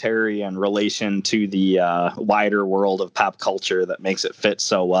commentary and relation to the wider world of pop culture that makes it fit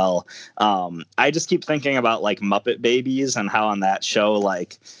so well. I just keep thinking about like Muppet Babies and how on that show,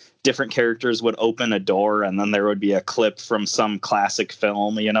 like different characters would open a door and then there would be a clip from some classic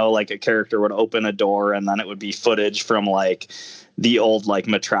film, like a character would open a door and then it would be footage from like the old like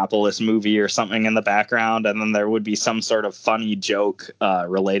Metropolis movie or something in the background. And then there would be some sort of funny joke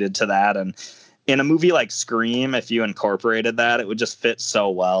related to that. And in a movie like Scream, if you incorporated that, it would just fit so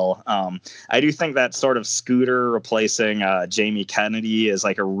well. I do think that sort of Scooter replacing Jamie Kennedy is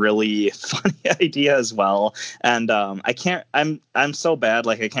like a really funny idea as well. And I'm so bad,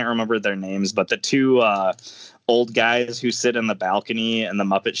 like I can't remember their names, but the two old guys who sit in the balcony in the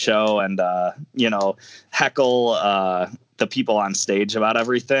Muppet Show and heckle the people on stage about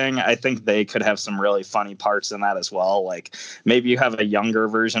everything. I think they could have some really funny parts in that as well. Like maybe you have a younger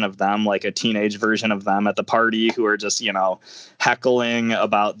version of them, like a teenage version of them at the party who are just, heckling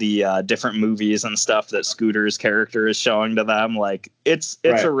about the different movies and stuff that Scooter's character is showing to them. Like it's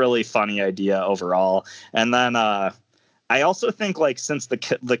a really funny idea overall. And then I also think like since the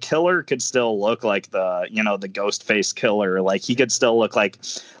killer could still look like the ghost face killer, like he could still look like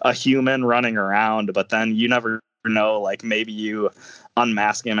a human running around, but then you never know, like maybe you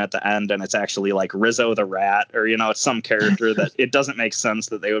unmask him at the end and it's actually like Rizzo the Rat, or it's some character that it doesn't make sense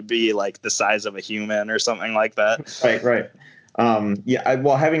that they would be like the size of a human or something like that. Right.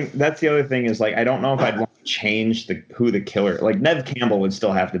 That's the other thing is like I don't know if I'd want to change who the killer, like Neve Campbell would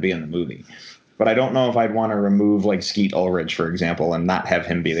still have to be in the movie. But I don't know if I'd want to remove like Skeet Ulrich, for example, and not have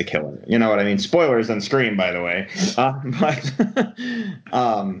him be the killer. You know what I mean? Spoilers on Scream, by the way.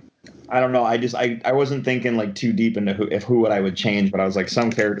 I don't know. I wasn't thinking like too deep into who would I would change, but I was like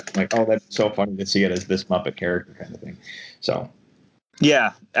some character like, oh, that's so funny to see it as this Muppet character kind of thing. So.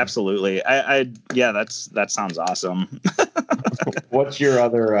 Yeah, absolutely. That sounds awesome. What's your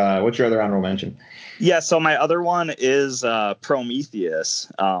other honorable mention? Yeah, so my other one is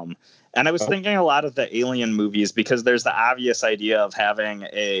Prometheus. And I was thinking a lot of the Alien movies because there's the obvious idea of having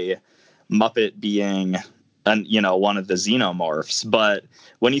a Muppet being, one of the xenomorphs. But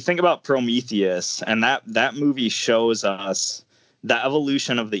when you think about Prometheus, and that movie shows us the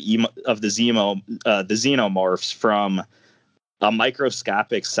evolution of the xenomorphs from a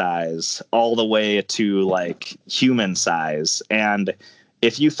microscopic size all the way to like human size. And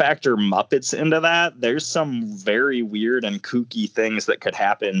if you factor Muppets into that, there's some very weird and kooky things that could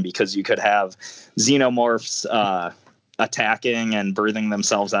happen because you could have xenomorphs attacking and birthing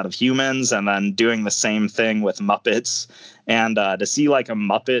themselves out of humans and then doing the same thing with Muppets. And to see like a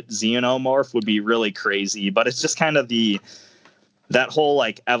Muppet xenomorph would be really crazy, but it's just kind of that whole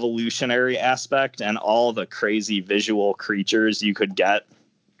like evolutionary aspect and all the crazy visual creatures you could get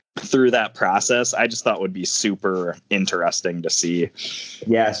through that process, I just thought would be super interesting to see.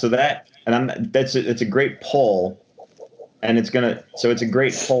 Yeah, so it's a great pull, and it's a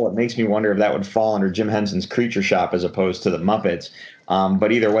great pull. It makes me wonder if that would fall under Jim Henson's Creature Shop as opposed to the Muppets.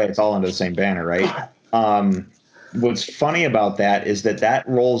 But either way, it's all under the same banner, right? What's funny about that is that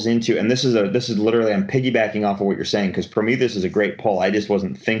rolls into, and this is literally, I'm piggybacking off of what you're saying because Prometheus is a great pull. I just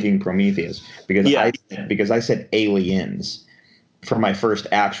wasn't thinking Prometheus because I said Aliens for my first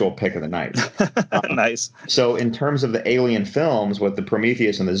actual pick of the night. Nice. So in terms of the Alien films with the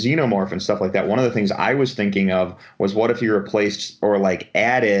Prometheus and the Xenomorph and stuff like that, one of the things I was thinking of was what if you replaced or like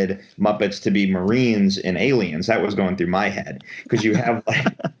added Muppets to be Marines in Aliens? That was going through my head because you have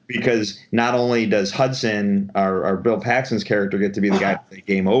because not only does Hudson or Bill Paxton's character get to be the guy to say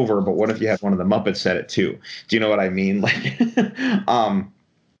game over, but what if you had one of the Muppets said it too? Do you know what I mean? Like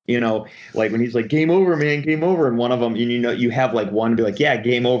when he's like, game over, man, game over. And one of them, you have like one be like, yeah,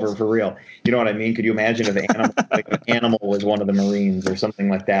 game over for real. You know what I mean? Could you imagine if an animal was one of the Marines or something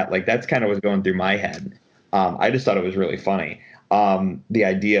like that? Like that's kind of what's going through my head. I just thought it was really funny. The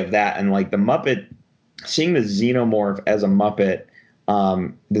idea of that and like the Muppet, seeing the Xenomorph as a Muppet,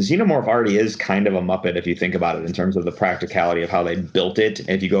 the Xenomorph already is kind of a Muppet if you think about it in terms of the practicality of how they built it.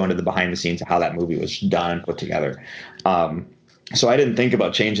 If you go into the behind the scenes of how that movie was done and put together. So I didn't think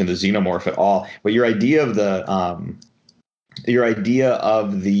about changing the Xenomorph at all. But your idea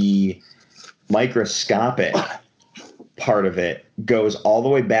of the microscopic part of it goes all the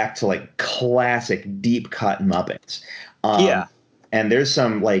way back to like classic deep cut Muppets. Yeah. And there's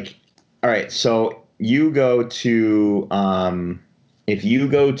some like, all right, so you go to if you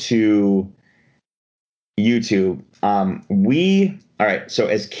go to YouTube, all right, so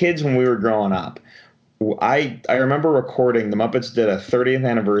as kids when we were growing up, I remember recording the Muppets did a 30th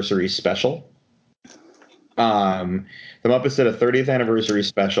anniversary special. The Muppets did a 30th anniversary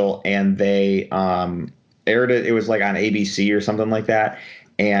special, and they aired it. It was like on ABC or something like that,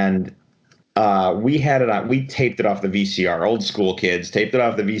 and we had it on. We taped it off the VCR. Old school kids taped it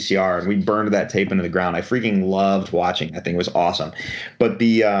off the VCR, and we burned that tape into the ground. I freaking loved watching that thing. It was awesome. But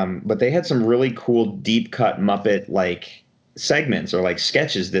but they had some really cool deep cut Muppet like segments or like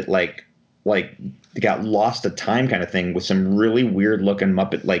sketches that like got lost to time kind of thing with some really weird looking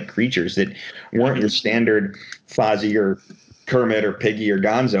Muppet like creatures that weren't your standard Fozzie or Kermit or Piggy or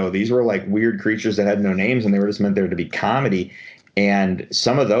Gonzo. These were like weird creatures that had no names and they were just meant there to be comedy. And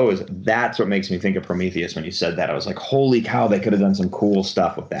some of those, that's what makes me think of Prometheus. When you said that, I was like, holy cow, they could have done some cool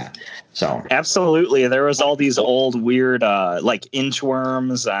stuff with that. So absolutely. There was all these old weird like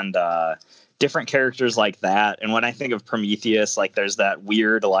inchworms and different characters like that. And when I think of Prometheus, like there's that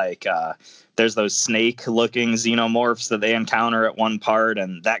weird like there's those snake looking xenomorphs that they encounter at one part,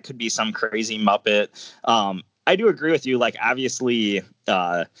 and that could be some crazy Muppet. I do agree with you. Like obviously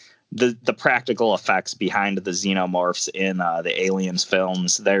the practical effects behind the xenomorphs in the Aliens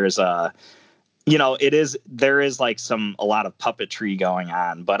films, there's there is like a lot of puppetry going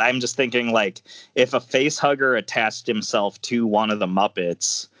on, but I'm just thinking like if a face hugger attached himself to one of the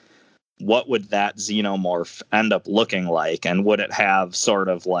Muppets, what would that xenomorph end up looking like? And would it have sort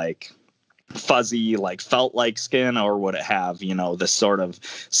of like fuzzy, like felt like skin, or would it have, this sort of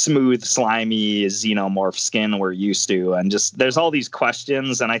smooth, slimy xenomorph skin we're used to? And just there's all these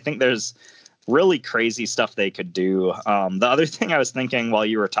questions, and I think there's really crazy stuff they could do. The other thing I was thinking while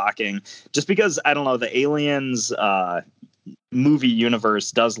you were talking, just because I don't know, the Aliens movie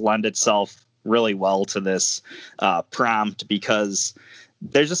universe does lend itself really well to this prompt, because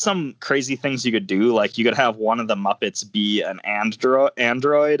there's just some crazy things you could do. Like you could have one of the Muppets be an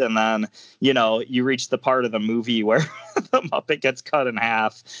android, and then, you reach the part of the movie where the Muppet gets cut in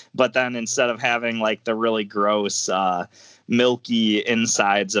half, but then instead of having like the really gross milky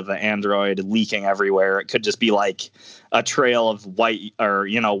insides of the android leaking everywhere, it could just be like a trail of white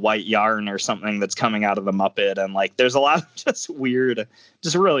yarn or something that's coming out of the Muppet. And like there's a lot of just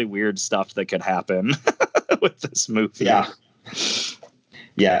really weird stuff that could happen with this movie.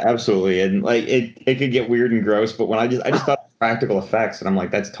 Yeah, absolutely. And like it could get weird and gross, but when I just thought of practical effects, and I'm like,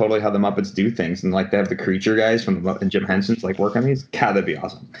 that's totally how the Muppets do things. And like they have the creature guys and Jim Henson's like work on these. God, that'd be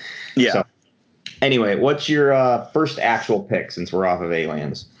awesome. Yeah. So, anyway, what's your first actual pick since we're off of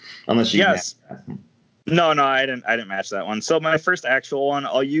Aliens? Unless you yes. No, I didn't match that one. So my first actual one,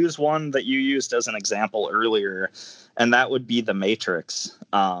 I'll use one that you used as an example earlier, and that would be The Matrix.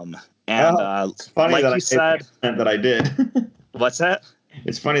 It's funny like that you said that I did. What's that?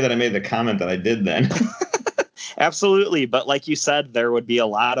 It's funny that I made the comment that I did then. Absolutely. But like you said, there would be a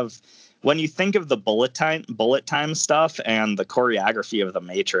lot of, when you think of the bullet time stuff and the choreography of The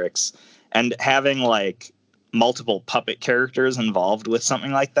Matrix, and having like multiple puppet characters involved with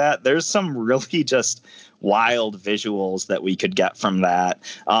something like that, there's some really just wild visuals that we could get from that.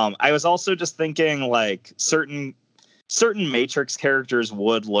 I was also just thinking like certain Matrix characters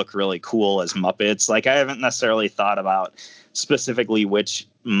would look really cool as Muppets. Like I haven't necessarily thought about specifically which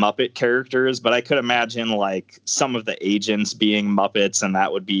Muppet characters, but I could imagine like some of the agents being Muppets, and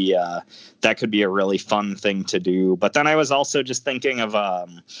that would be that could be a really fun thing to do. But then I was also just thinking of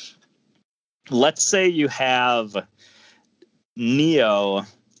let's say you have Neo,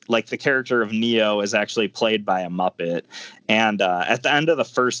 like the character of Neo is actually played by a Muppet, and at the end of the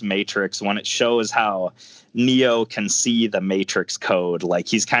first Matrix, when it shows how Neo can see the Matrix code, like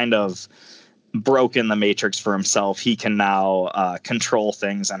he's kind of broken the Matrix for himself. He can now control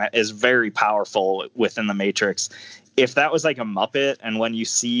things and is very powerful within the Matrix. If that was like a Muppet, and when you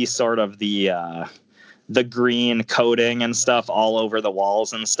see sort of the green coating and stuff all over the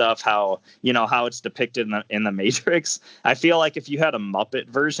walls and stuff, how it's depicted in the Matrix, I feel like if you had a Muppet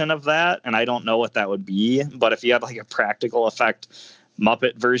version of that, and I don't know what that would be, but if you had like a practical effect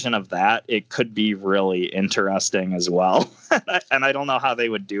Muppet version of that, it could be really interesting as well. And I don't know how they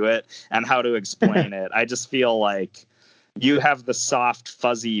would do it and how to explain it. I just feel like you have the soft,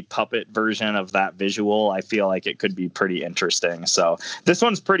 fuzzy puppet version of that visual. I feel like it could be pretty interesting. So this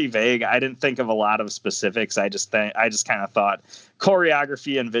one's pretty vague. I didn't think of a lot of specifics. I just kind of thought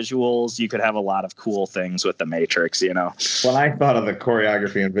choreography and visuals, you could have a lot of cool things with the Matrix, When I thought of the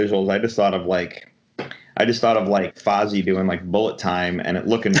choreography and visuals, I just thought of like Fozzie doing like bullet time and it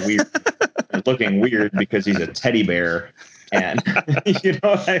looking weird because he's a teddy bear. And you know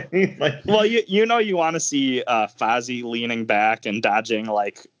what I mean? Like, well, you want to see Fozzie leaning back and dodging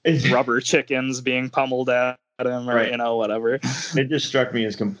like rubber chickens being pummeled at him, or right. Whatever. It just struck me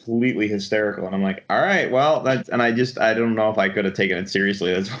as completely hysterical, and I'm like, all right, well, I don't know if I could have taken it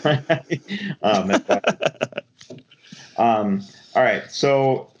seriously. That's why. All right,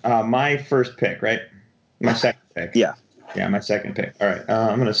 so my first pick, right? My second pick. Yeah, my second pick. All right,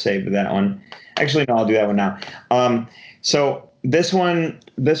 I'm gonna save that one. Actually, no, I'll do that one now. So this one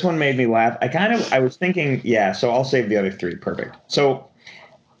made me laugh. I was thinking, so I'll save the other three. Perfect. So,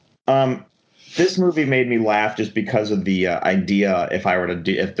 this movie made me laugh just because of the idea if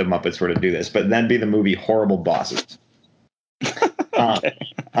the Muppets were to do this, but then be the movie Horrible Bosses. Okay.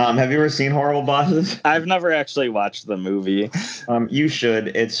 Have you ever seen Horrible Bosses? I've never actually watched the movie. You should.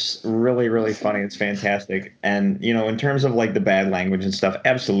 It's really, really funny. It's fantastic. And, in terms of like the bad language and stuff,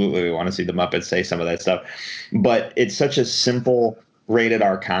 absolutely we want to see the Muppets say some of that stuff. But it's such a simple rated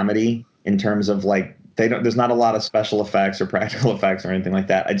R comedy in terms of like, there's not a lot of special effects or practical effects or anything like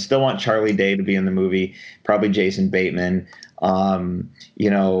that. I'd still want Charlie Day to be in the movie, probably Jason Bateman.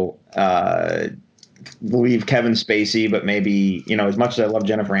 Leave Kevin Spacey, but maybe, as much as I love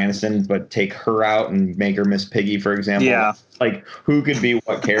Jennifer Aniston, but take her out and make her Miss Piggy, for example. Yeah. Like who could be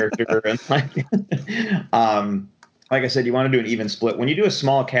what character? And like, like I said, you want to do an even split. When you do a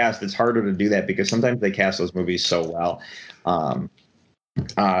small cast, it's harder to do that because sometimes they cast those movies so well.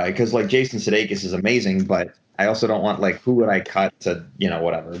 Because like Jason Sudeikis is amazing, but I also don't want like who would I cut to,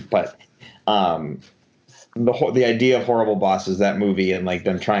 whatever. But the idea of Horrible Bosses, that movie, and like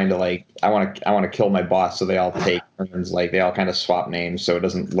them trying to like I want to kill my boss, so they all take turns, like they all kind of swap names, so it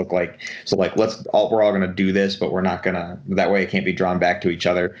doesn't look like we're all gonna do this, but we're not gonna, that way it can't be drawn back to each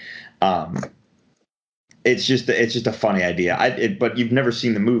other. It's just a funny idea. But you've never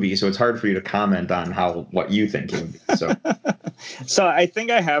seen the movie, so it's hard for you to comment on what you think it would be. So, so I think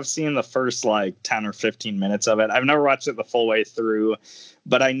I have seen the first like 10 or 15 minutes of it. I've never watched it the full way through,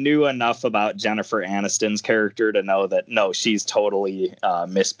 but I knew enough about Jennifer Aniston's character to know that no, she's totally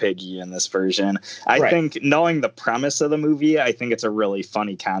Miss Piggy in this version. I think knowing the premise of the movie, I think it's a really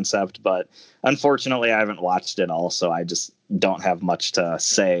funny concept, but unfortunately I haven't watched it all, so I just don't have much to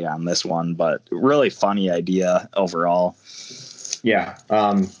say on this one, but really funny idea overall. Yeah.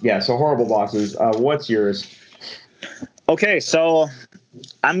 So Horrible Bosses. What's yours? Okay, so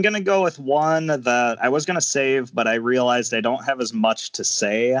I'm going to go with one that I was going to save, but I realized I don't have as much to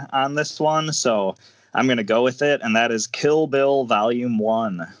say on this one, so I'm going to go with it, and that is Kill Bill Volume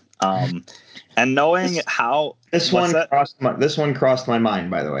 1. And knowing how... This one crossed my mind,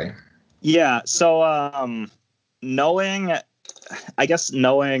 by the way. Yeah, so knowing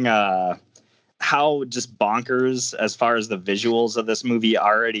how just bonkers as far as the visuals of this movie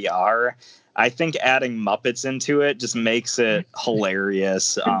already are, I think adding Muppets into it just makes it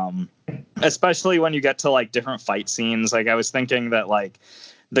hilarious. Especially when you get to like different fight scenes. Like I was thinking that like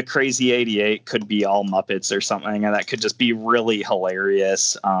the Crazy 88 could be all Muppets or something, and that could just be really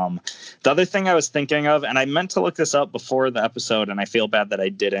hilarious. The other thing I was thinking of, and I meant to look this up before the episode, and I feel bad that I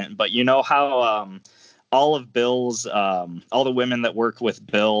didn't, but you know how all of Bill's, all the women that work with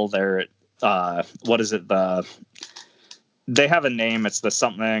Bill, they're, they have a name. It's the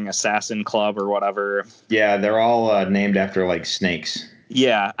something assassin club or whatever. Yeah, they're all named after like snakes.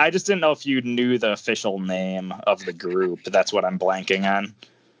 Yeah, I just didn't know if you knew the official name of the group. That's what I'm blanking on.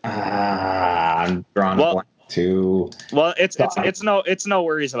 I'm drawing a blank too. Well, it's no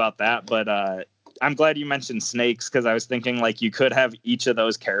worries about that, but I'm glad you mentioned snakes, because I was thinking like you could have each of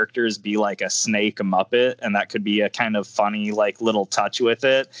those characters be like a snake Muppet, and that could be a kind of funny like little touch with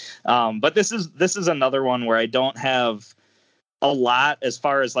it. But this is another one where I don't have a lot as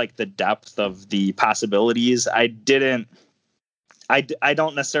far as like the depth of the possibilities. I don't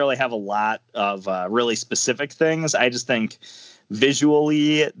necessarily have a lot of really specific things. I just think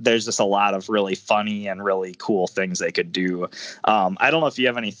visually there's just a lot of really funny and really cool things they could do. I don't know if you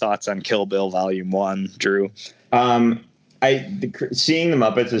have any thoughts on Kill Bill Volume 1, Drew. Seeing the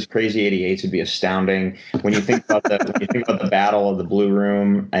Muppets as Crazy 88 would be astounding. When you think about the Battle of the Blue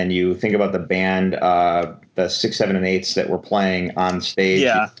Room, and you think about the band, the 6, 7, and 8s that were playing on stage.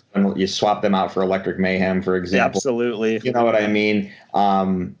 Yeah. You swap them out for Electric Mayhem, for example. Absolutely. You know what I mean?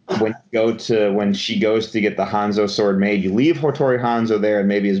 When she goes to get the Hanzo sword made, you leave Hattori Hanzo there and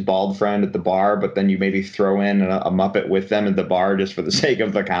maybe his bald friend at the bar, but then you maybe throw in a Muppet with them at the bar just for the sake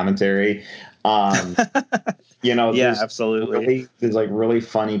of the commentary. Yeah, absolutely. There's like really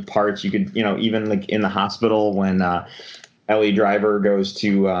funny parts. You could, even like in the hospital when Ellie Driver goes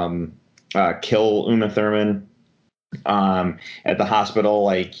to kill Uma Thurman at the hospital,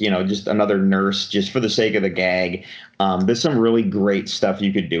 like, just another nurse, just for the sake of the gag. There's some really great stuff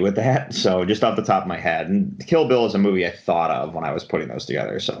you could do with that. So just off the top of my head, and Kill Bill is a movie I thought of when I was putting those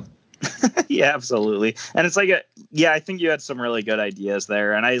together. So. Yeah, absolutely. And it's like, I think you had some really good ideas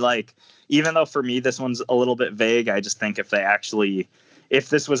there. And I like, even though for me, this one's a little bit vague, I just think if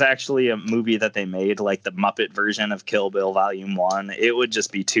this was actually a movie that they made, like the Muppet version of Kill Bill Volume 1, it would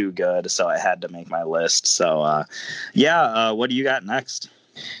just be too good. So I had to make my list. So, what do you got next?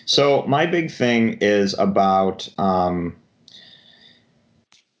 So my big thing is about with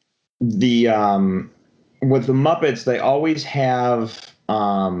the Muppets, they always have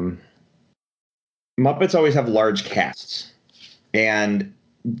Muppets always have large casts. And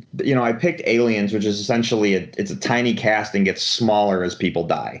I picked Aliens, which is essentially it's a tiny cast and gets smaller as people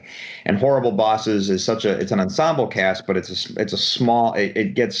die. And Horrible Bosses is it's an ensemble cast, but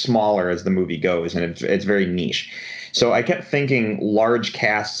it gets smaller as the movie goes, and it's very niche. So I kept thinking large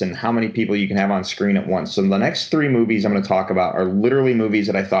casts and how many people you can have on screen at once. So the next 3 movies I'm going to talk about are literally movies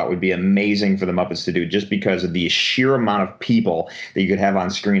that I thought would be amazing for the Muppets to do, just because of the sheer amount of people that you could have on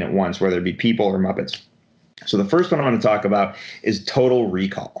screen at once, whether it be people or Muppets. So the first one I'm going to talk about is Total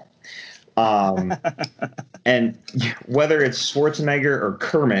Recall. And whether it's Schwarzenegger or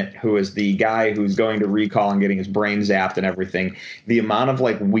Kermit, who is the guy who's going to recall and getting his brain zapped and everything, the amount of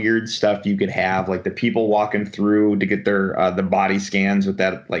like weird stuff you could have, like the people walking through to get their the body scans with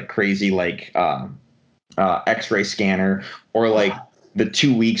that like crazy like X-ray scanner, or like the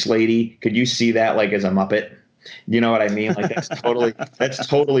 2 weeks lady. Could you see that like as a Muppet? You know what I mean? Like that's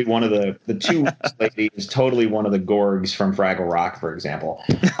totally one of the 2 weeks lady is totally one of the Gorgs from Fraggle Rock, for example.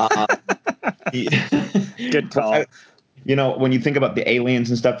 Good call. You know, when you think about the aliens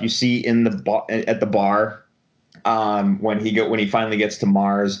and stuff you see in at the bar, when he finally gets to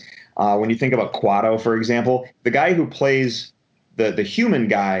Mars, when you think about Quado, for example, the guy who plays the human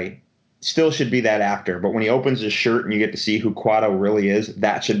guy still should be that actor, but when he opens his shirt and you get to see who Quado really is,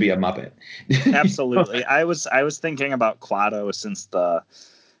 that should be a Muppet. Absolutely. I was thinking about Quado since the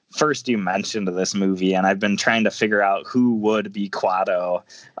first you mentioned this movie, and I've been trying to figure out who would be Quado.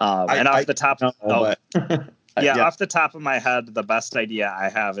 Off the top of my head, the best idea I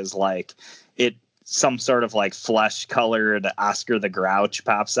have is like some sort of like flesh colored Oscar the Grouch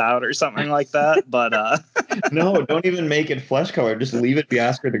pops out or something like that. But no, don't even make it flesh colored. Just leave it be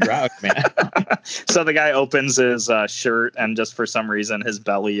Oscar the Grouch, man. So the guy opens his shirt and just for some reason his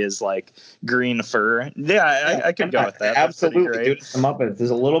belly is like green fur. Yeah, I could go with that. Absolutely, dude. It's a Muppet.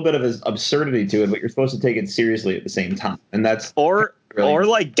 There's a little bit of absurdity to it, but you're supposed to take it seriously at the same time, and that's or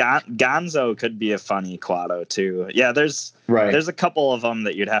like Gonzo could be a funny Quado too. Yeah, there's a couple of them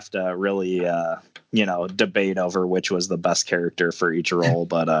that you'd have to really debate over which was the best character for each role.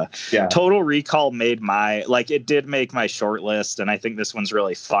 But Total Recall did make my short list, and I think this one's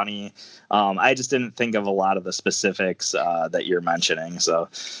really funny. I just didn't think of a lot of the specifics that you're mentioning. So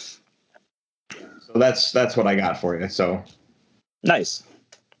that's what I got for you. So nice.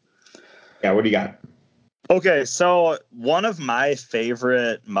 Yeah, what do you got? Okay, so one of my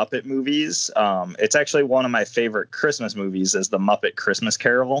favorite Muppet movies, it's actually one of my favorite Christmas movies, is The Muppet Christmas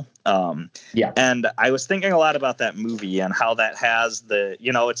Carol. And I was thinking a lot about that movie and how that has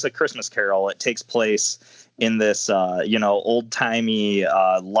it's a Christmas Carol. It takes place in this, old-timey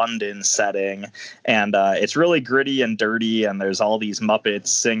London setting, and it's really gritty and dirty, and there's all these Muppets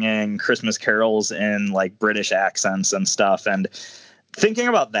singing Christmas carols in, like, British accents and stuff, and thinking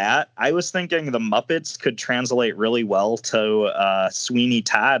about that, I was thinking the Muppets could translate really well to Sweeney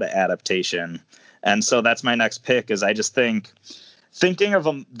Todd adaptation. And so that's my next pick, is I just thinking of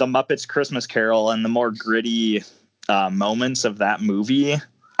the Muppets Christmas Carol and the more gritty moments of that movie,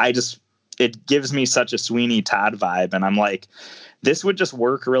 it gives me such a Sweeney Todd vibe. And I'm like, this would just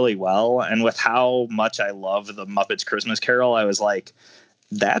work really well. And with how much I love the Muppets Christmas Carol, I was like,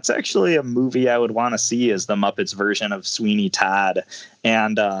 that's actually a movie I would want to see, as the Muppets version of Sweeney Todd.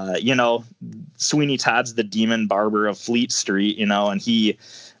 And, Sweeney Todd's the demon barber of Fleet Street, and he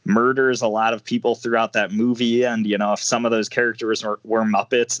murders a lot of people throughout that movie. And, if some of those characters were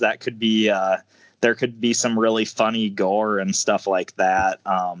Muppets, that could be, there could be some really funny gore and stuff like that.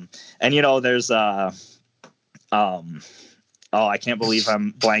 There's, I can't believe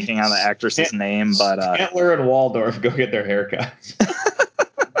I'm blanking on the actress's name, but, Antler and Waldorf go get their haircuts.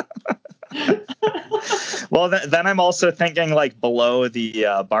 Well, then I'm also thinking, like, below the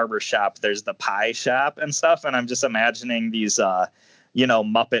barber shop, there's the pie shop and stuff. And I'm just imagining these,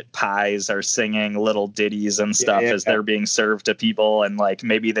 Muppet pies are singing little ditties and stuff as they're being served to people. And, like,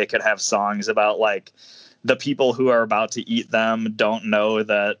 maybe they could have songs about, like, the people who are about to eat them don't know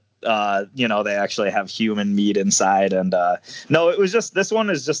that, they actually have human meat inside. And no, it was just, this one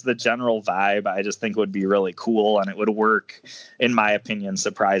is just the general vibe I just think would be really cool, and it would work, in my opinion,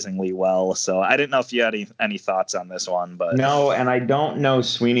 surprisingly well. So I didn't know if you had any thoughts on this one. But no, and I don't know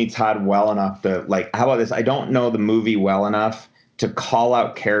Sweeney Todd well enough to, like, how about this? I don't know the movie well enough to call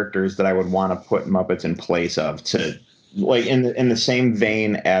out characters that I would want to put Muppets in place of, to, like, in the same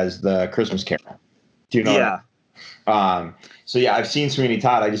vein as the Christmas Carol. Do you know? Yeah. So yeah, I've seen Sweeney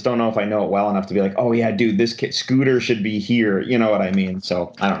Todd. I just don't know if I know it well enough to be like, oh yeah, dude, this Scooter should be here. You know what I mean?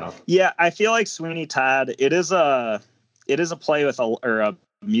 So I don't know. Yeah, I feel like Sweeney Todd, it is a play with a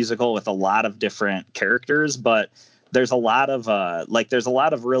musical with a lot of different characters, but there's a lot of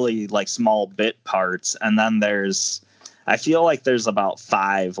really, like, small bit parts, and then I feel like there's about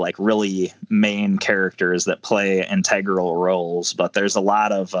 5, like, really main characters that play integral roles, but there's a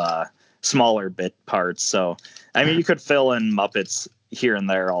lot of smaller bit parts. So, I mean, you could fill in Muppets here and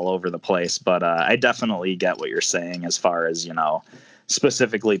there all over the place, but I definitely get what you're saying as far as,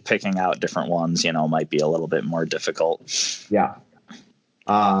 specifically picking out different ones, might be a little bit more difficult. Yeah.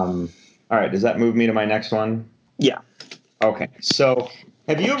 All right. Does that move me to my next one? Yeah. Okay. So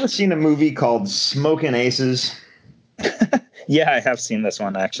have you ever seen a movie called Smokin' Aces? Yeah, I have seen this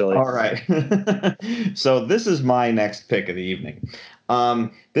one actually. All right. So this is my next pick of the evening.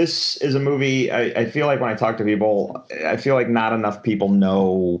 This is a movie. I feel like when I talk to people, I feel like not enough people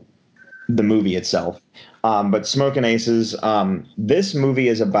know the movie itself. But Smoking Aces, this movie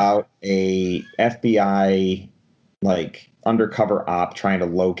is about a FBI like undercover op trying to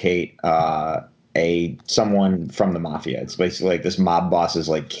locate someone from the mafia. It's basically like this mob boss's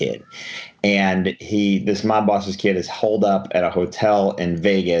like kid. And this mob boss's kid is holed up at a hotel in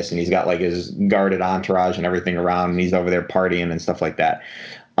Vegas, and he's got like his guarded entourage and everything around, and he's over there partying and stuff like that.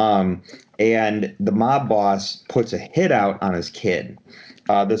 And the mob boss puts a hit out on his kid.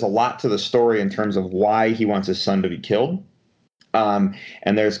 There's a lot to the story in terms of why he wants his son to be killed. And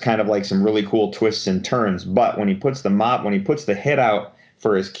there's kind of like some really cool twists and turns. But when he puts the hit out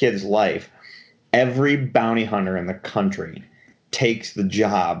for his kid's life, every bounty hunter in the country takes the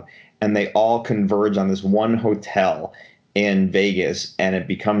job, and they all converge on this one hotel in Vegas, and it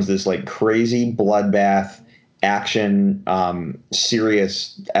becomes this like crazy bloodbath action,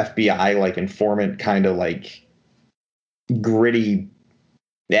 serious FBI like informant kind of like gritty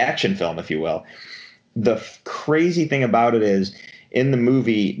action film, if you will. The crazy thing about it is, in the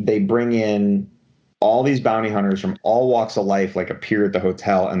movie, they bring in all these bounty hunters from all walks of life, like appear at the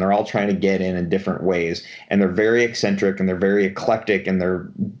hotel, and they're all trying to get in different ways. And they're very eccentric, and they're very eclectic, and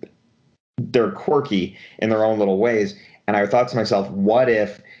they're quirky in their own little ways. And I thought to myself, what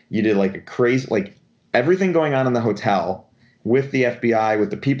if you did like a crazy, like everything going on in the hotel with the FBI, with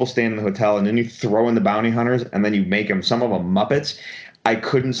the people staying in the hotel, and then you throw in the bounty hunters, and then you make some of them Muppets. I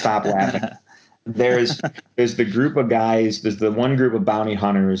couldn't stop laughing. There's the group of guys. There's the one group of bounty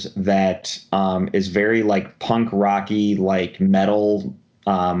hunters that is very like punk rocky, like metal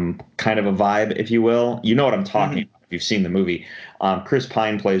kind of a vibe, if you will. You know what I'm talking about if you've seen the movie. Chris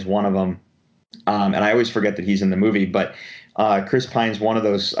Pine plays one of them, and I always forget that he's in the movie. But Chris Pine's one of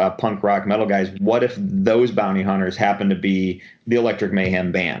those punk rock metal guys. What if those bounty hunters happen to be the Electric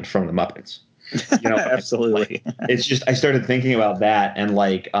Mayhem Band from the Muppets? You know, absolutely. It's just, I started thinking about that, and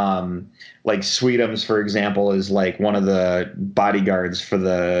like Sweetums, for example, is like one of the bodyguards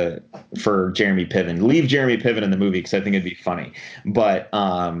for Jeremy Piven. Leave Jeremy Piven in the movie because I think it'd be funny, but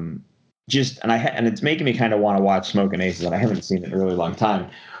and it's making me kind of want to watch Smoking Aces, and I haven't seen it in a really long time.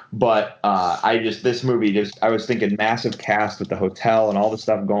 But this movie, I was thinking massive cast with the hotel and all the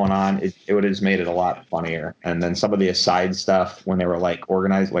stuff going on. It would have just made it a lot funnier. And then some of the aside stuff when they were like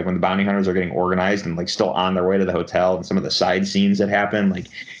organized, like when the bounty hunters are getting organized and like still on their way to the hotel, and some of the side scenes that happen, like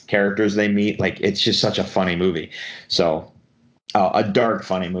characters they meet, like it's just such a funny movie. So a dark,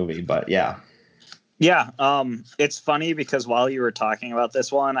 funny movie, but yeah. Yeah, it's funny because while you were talking about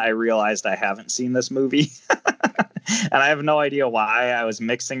this one, I realized I haven't seen this movie. And I have no idea why. I was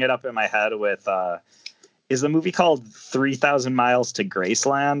mixing it up in my head with, is the movie called 3,000 Miles to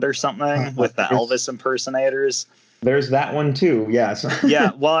Graceland or something with the Elvis impersonators? There's that one too, yes.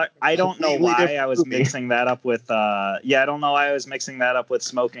 Yeah, well, I don't know why I was mixing that up with, I don't know why I was mixing that up with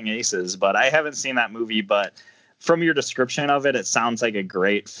Smoking Aces, but I haven't seen that movie. But from your description of it, it sounds like a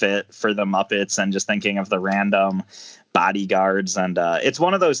great fit for the Muppets, and just thinking of the random bodyguards. And it's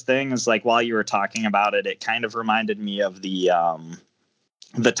one of those things, like while you were talking about it, it kind of reminded me of the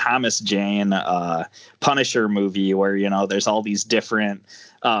Thomas Jane Punisher movie, where, you know, there's all these different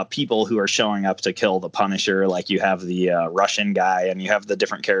people who are showing up to kill the Punisher. Like you have the Russian guy, and you have the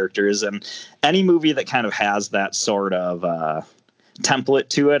different characters, and any movie that kind of has that sort of template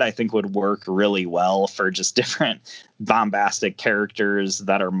to it, I think would work really well for just different bombastic characters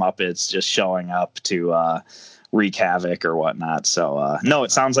that are Muppets just showing up to wreak havoc or whatnot. So no,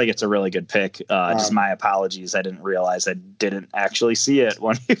 it sounds like it's a really good pick. Just my apologies. I didn't realize I didn't actually see it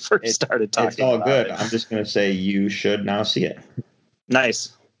when we first started talking. It's all about good. it. I'm just going to say you should now see it.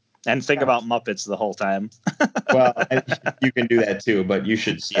 Nice. And think about Muppets the whole time. Well, you can do that too, but you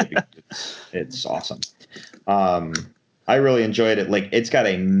should see it because it's awesome. I really enjoyed it. Like, it's got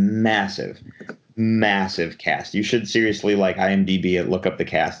a massive cast. You should seriously like IMDb it, look up the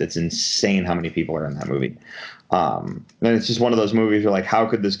cast. It's insane how many people are in that movie. And it's just one of those movies you're like, how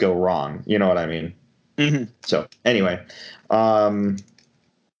could this go wrong? You know what I mean? Mm-hmm. So anyway,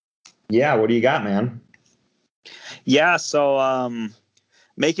 yeah, what do you got, man? Yeah, so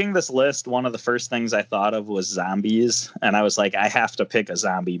making this list, one of the first things I thought of was zombies, and I was like, I have to pick a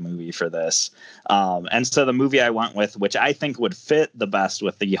zombie movie for this. And so the movie I went with, which I think would fit the best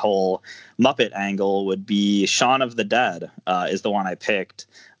with the whole Muppet angle, would be Shaun of the Dead, is the one I picked.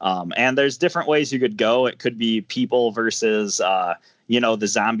 And there's different ways you could go. It could be people versus, the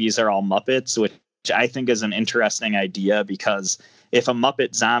zombies are all Muppets, which I think is an interesting idea, because if a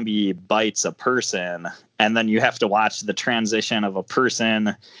Muppet zombie bites a person, and then you have to watch the transition of a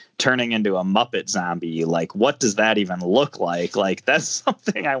person turning into a Muppet zombie, like, what does that even look like? Like, that's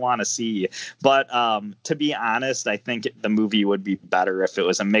something I want to see. But to be honest, I think the movie would be better if it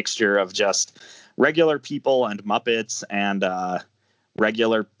was a mixture of just regular people and Muppets, and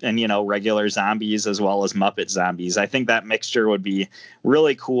regular zombies as well as Muppet zombies. I think that mixture would be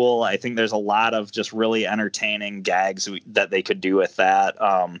really cool. I think there's a lot of just really entertaining gags that they could do with that.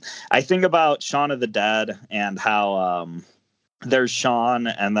 I think about Shaun of the Dead and how there's Shaun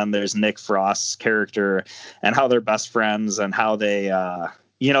and then there's Nick Frost's character, and how they're best friends, and how they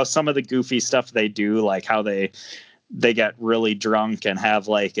some of the goofy stuff they do, like how they get really drunk and have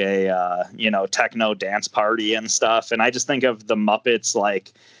like a techno dance party and stuff. And I just think of the Muppets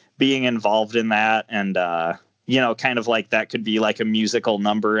like being involved in that, and kind of like that could be like a musical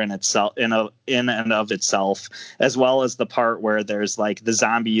number in itself, in and of itself, as well as the part where there's like the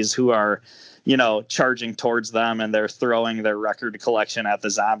zombies who are charging towards them, and they're throwing their record collection at the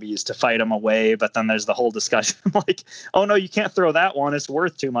zombies to fight them away. But then there's the whole discussion like, oh no, you can't throw that one, it's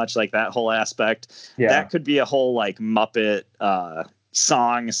worth too much. Like that whole aspect. Yeah. That could be a whole like Muppet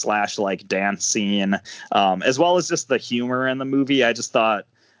song / like dance scene, as well as just the humor in the movie. I just thought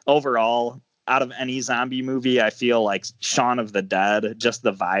overall, out of any zombie movie, I feel like Shaun of the Dead, just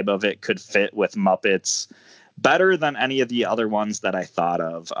the vibe of it could fit with Muppets better than any of the other ones that I thought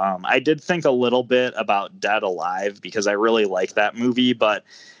of. I did think a little bit about Dead Alive because I really like that movie, but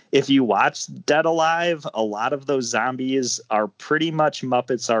if you watch Dead Alive, a lot of those zombies are pretty much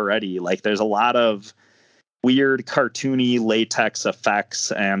Muppets already. Like there's a lot of weird cartoony latex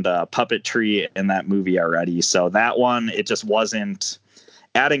effects and puppetry in that movie already. So that one, it just wasn't,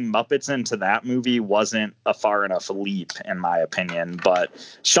 adding Muppets into that movie wasn't a far enough leap, in my opinion. But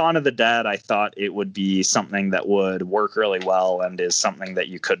Shaun of the Dead, I thought it would be something that would work really well and is something that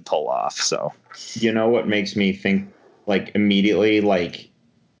you could pull off. So, what makes me think like immediately, like,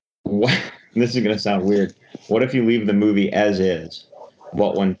 what? This is going to sound weird. What if you leave the movie as is,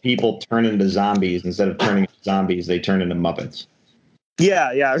 but when people turn into zombies, instead of turning into zombies, they turn into Muppets? Yeah,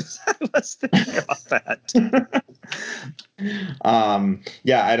 I was thinking about that.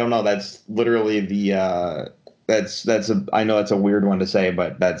 I don't know. That's literally the I know that's a weird one to say,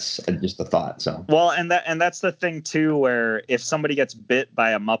 but that's just a thought. So well, and that's the thing too, where if somebody gets bit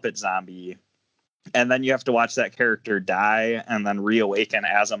by a Muppet zombie, and then you have to watch that character die and then reawaken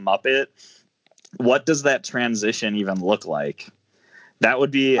as a Muppet, what does that transition even look like? That would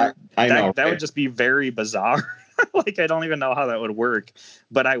be that would just be very bizarre. Like, I don't even know how that would work,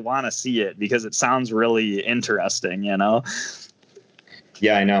 but I want to see it because it sounds really interesting,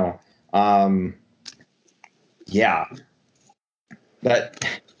 Yeah, I know. And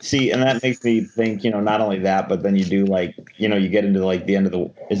that makes me think, not only that, but then you do like, you get into like the end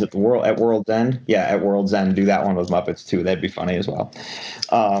of is it the world at World's End? Yeah, at World's End, do that one with Muppets too. That'd be funny as well.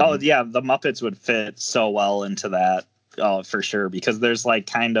 The Muppets would fit so well into that. Oh, for sure. Because there's like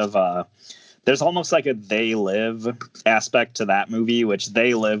kind of there's almost like a They Live aspect to that movie, which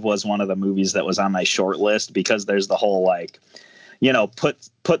They Live was one of the movies that was on my short list because there's the whole like, put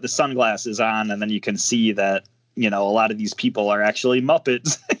the sunglasses on and then you can see that, a lot of these people are actually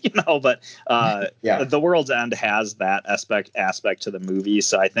Muppets, but The World's End has that aspect to the movie.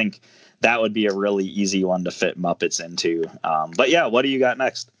 So I think that would be a really easy one to fit Muppets into. What do you got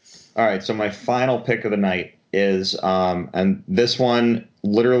next? All right. So my final pick of the night is and this one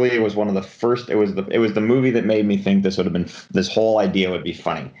literally was one of the first. It was the movie that made me think this whole idea would be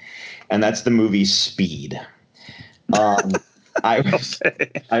funny, and that's the movie Speed. I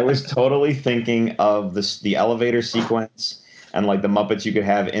was totally thinking of the elevator sequence and like the Muppets you could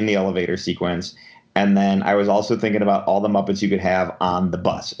have in the elevator sequence, and then I was also thinking about all the Muppets you could have on the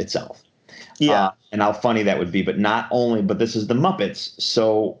bus itself. Yeah. And how funny that would be. But this is the Muppets.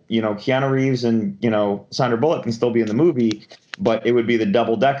 So, Keanu Reeves and, Sandra Bullock can still be in the movie, but it would be the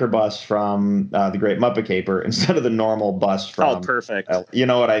double-decker bus from The Great Muppet Caper instead of the normal bus from... Oh, perfect. You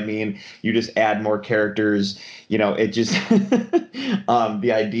know what I mean? You just add more characters. It just...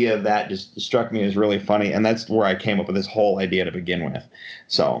 the idea of that just struck me as really funny. And that's where I came up with this whole idea to begin with.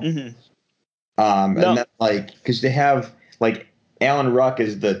 So... Mm-hmm. And then, because they have, Alan Ruck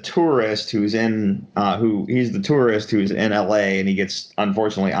is the tourist who's in he's the tourist who's in LA, and he gets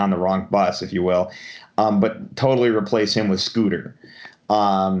unfortunately on the wrong bus, if you will. But totally replace him with Scooter.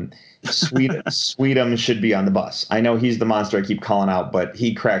 Sweetums should be on the bus. I know he's the monster I keep calling out, but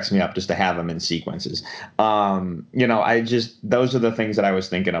he cracks me up just to have him in sequences. Those are the things that I was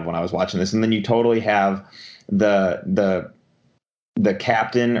thinking of when I was watching this. And then you totally have the the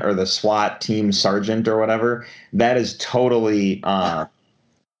captain or the SWAT team sergeant or whatever, that is totally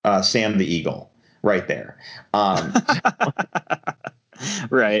Sam the Eagle right there.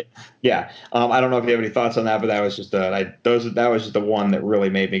 Right. Yeah. I don't know if you have any thoughts on that, but that was just that was just the one that really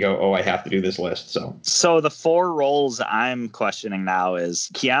made me go, oh, I have to do this list. So the 4 roles I'm questioning now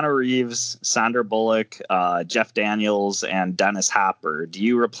is Keanu Reeves, Sandra Bullock, Jeff Daniels, and Dennis Hopper. Do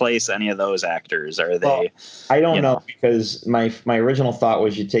you replace any of those actors? Are they? Well, I don't know, because my original thought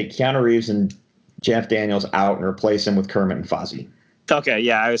was you take Keanu Reeves and Jeff Daniels out and replace him with Kermit and Fozzie. Okay.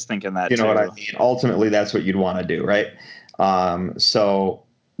 Yeah, I was thinking that. You know what I mean? Ultimately, that's what you'd want to do, right? So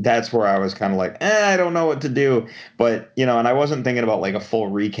that's where I was kind of like, I don't know what to do. But, and I wasn't thinking about like a full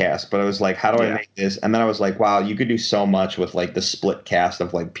recast, but I was like, how do I make this? And then I was like, wow, you could do so much with like the split cast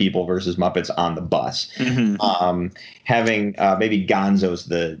of like People versus Muppets on the bus. Mm-hmm. Having maybe Gonzo's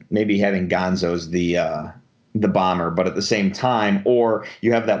the bomber, but at the same time, or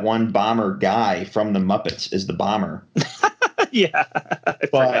you have that one bomber guy from the Muppets is the bomber. Yeah, I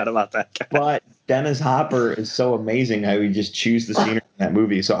forgot about that guy. But Dennis Hopper is so amazing how he just choose the scenery in that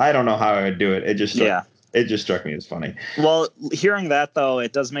movie. So I don't know how I would do it. It just struck me as funny. Well, hearing that though,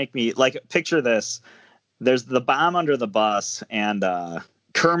 it does make me like picture this. There's the bomb under the bus, and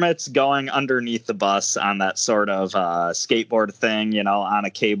Kermit's going underneath the bus on that sort of skateboard thing, on a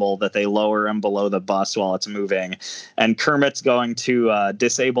cable that they lower him below the bus while it's moving. And Kermit's going to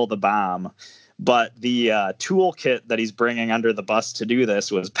disable the bomb. But the toolkit that he's bringing under the bus to do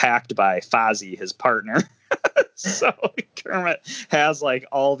this was packed by Fozzie, his partner. So Kermit has like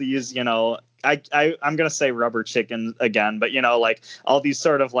all these, I'm going to say rubber chicken again, but, like all these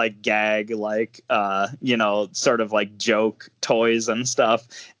sort of like gag, like, sort of like joke toys and stuff.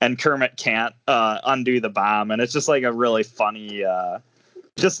 And Kermit can't undo the bomb. And it's just like a really funny,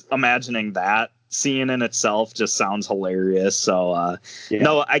 just imagining that scene in itself just sounds hilarious. So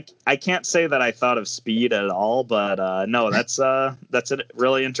no, I can't say that I thought of Speed at all, but no, that's a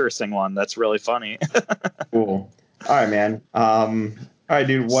really interesting one. That's really funny. Cool. All right, man. All right,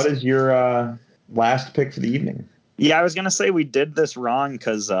 dude, what is your last pick for the evening? Yeah, I was gonna say we did this wrong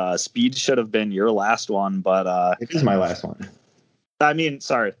because Speed should have been your last one, but it is my last one. I mean,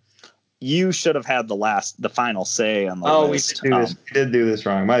 sorry. You should have had the final say on the list. We did do this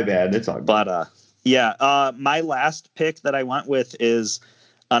wrong. My bad. It's all good. But my last pick that I went with is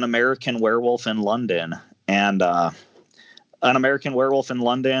An American Werewolf in London. And An American Werewolf in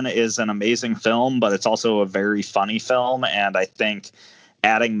London is an amazing film, but it's also a very funny film. And I think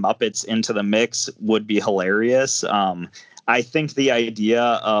adding Muppets into the mix would be hilarious. I think the idea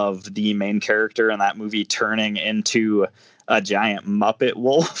of the main character in that movie turning into a giant Muppet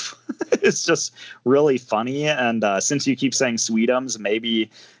wolf is just really funny. And since you keep saying Sweetums,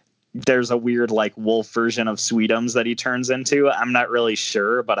 maybe there's a weird like wolf version of Sweetums that he turns into. I'm not really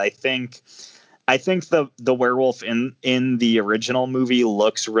sure, but I think the werewolf in the original movie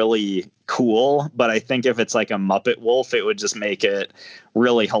looks really cool, but I think if it's like a Muppet wolf, it would just make it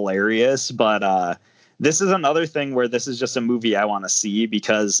really hilarious. But this is another thing where this is just a movie I want to see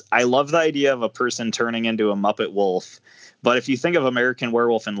because I love the idea of a person turning into a Muppet wolf. But if you think of American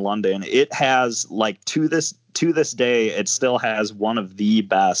Werewolf in London, it has like to this day, it still has one of the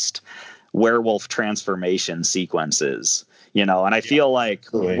best werewolf transformation sequences, and I feel like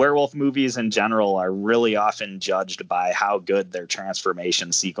werewolf movies in general are really often judged by how good their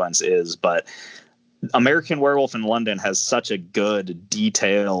transformation sequence is. But American Werewolf in London has such a good,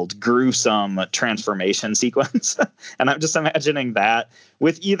 detailed, gruesome transformation sequence. And I'm just imagining that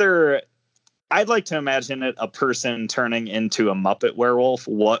with I'd like to imagine it a person turning into a Muppet werewolf.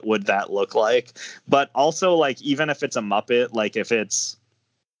 What would that look like? But also, like, even if it's a Muppet, like if it's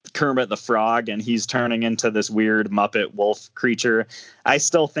Kermit the Frog and he's turning into this weird Muppet wolf creature, I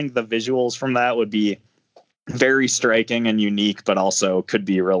still think the visuals from that would be very striking and unique, but also could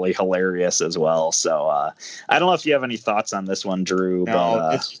be really hilarious as well. So I don't know if you have any thoughts on this one, Drew.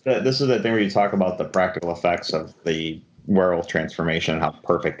 No, this is the thing where you talk about the practical effects of the werewolf transformation and how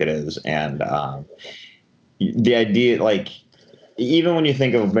perfect it is. And the idea, like, even when you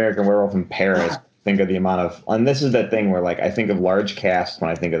think of American Werewolf in Paris, think of the amount of, and this is that thing where, like, I think of large casts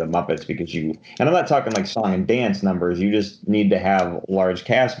when I think of the Muppets because and I'm not talking like song and dance numbers, you just need to have large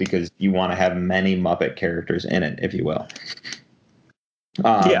casts because you want to have many Muppet characters in it, if you will.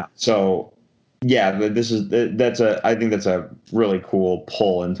 So yeah, I think that's a really cool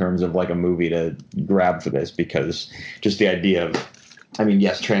pull in terms of like a movie to grab for this, because just the idea of, I mean,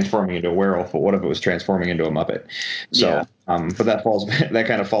 yes, transforming into a werewolf, but what if it was transforming into a Muppet? So, but that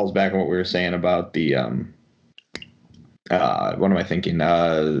kind of falls back on what we were saying about the, what am I thinking?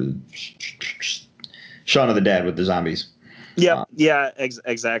 Shaun of the Dead with the zombies.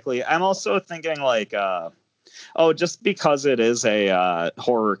 Exactly. I'm also thinking like, just because it is a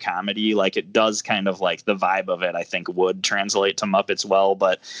horror comedy, like it does kind of like the vibe of it, I think would translate to Muppets well.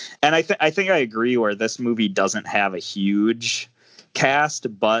 And I think I agree where this movie doesn't have a huge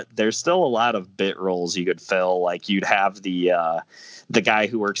cast, but there's still a lot of bit roles you could fill. Like you'd have the guy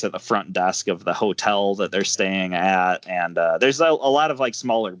who works at the front desk of the hotel that they're staying at, and there's a lot of like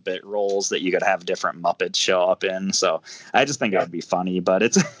smaller bit roles that you could have different Muppets show up in. So I just think it would be funny, but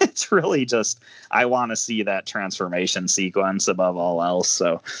it's really just I want to see that transformation sequence above all else.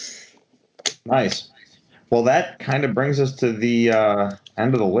 So nice. Well, that kind of brings us to the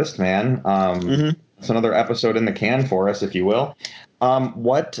end of the list, man. It's another episode in the can for us, if you will.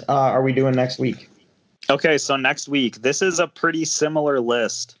 What are we doing next week? Okay, so next week, this is a pretty similar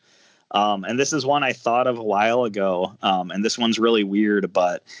list. And this is one I thought of a while ago. And this one's really weird,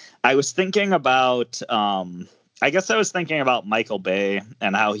 but I was thinking about, Michael Bay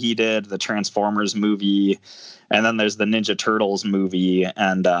and how he did the Transformers movie. And then there's the Ninja Turtles movie.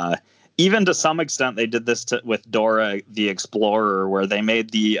 And even to some extent, they did this with Dora the Explorer, where they made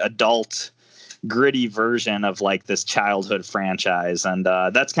the adult gritty version of like this childhood franchise. And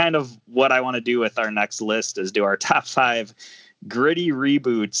that's kind of what I want to do with our next list, is do our top 5 gritty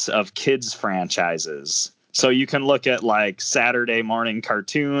reboots of kids franchises. So you can look at like Saturday morning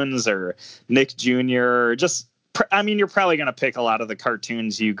cartoons or Nick Jr. or just, you're probably going to pick a lot of the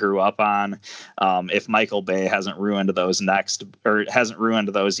cartoons you grew up on, if Michael Bay hasn't ruined those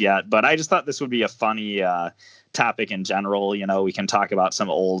yet. But I just thought this would be a funny topic in general. We can talk about some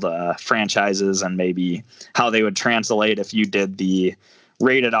old franchises and maybe how they would translate if you did the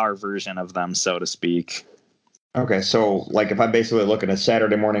rated R version of them, so to speak. Okay, so like if I'm basically looking at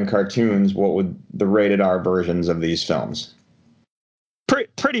Saturday morning cartoons, what would the rated R versions of these films?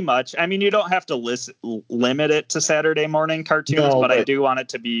 Pretty much. You don't have to limit it to Saturday morning cartoons, but I do want it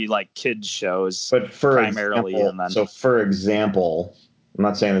to be like kids shows, but primarily. For example, I'm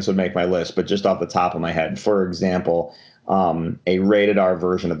not saying this would make my list, but just off the top of my head, for example, a rated R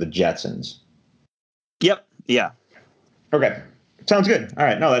version of the Jetsons. Yep. Yeah. Okay. Sounds good. All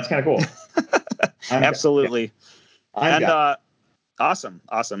right. No, that's kind of cool. Absolutely. Awesome.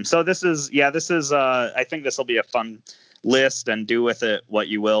 So this is, I think this will be a fun list, and do with it what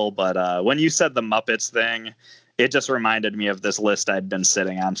you will. But when you said the Muppets thing, it just reminded me of this list I'd been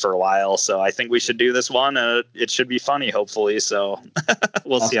sitting on for a while. So I think we should do this one. It should be funny, hopefully. So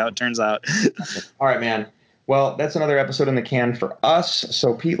we'll see how it turns out. All right, man. Well, that's another episode in the can for us.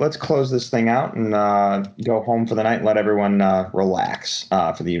 So, Pete, let's close this thing out and go home for the night and let everyone relax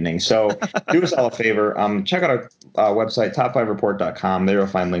for the evening. So do us all a favor. Check out our website, top5report.com. There you'll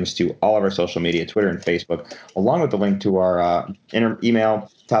find links to all of our social media, Twitter and Facebook, along with the link to our email,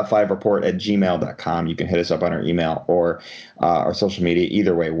 top5report@gmail.com. You can hit us up on our email or our social media.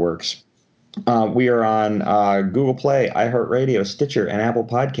 Either way works. We are on Google Play, iHeartRadio, Stitcher, and Apple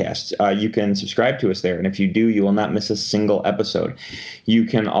Podcasts. You can subscribe to us there, and if you do, you will not miss a single episode. You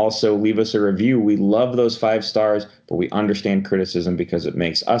can also leave us a review. We love those 5 stars, but we understand criticism because it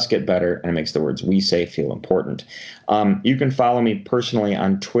makes us get better and it makes the words we say feel important. You can follow me personally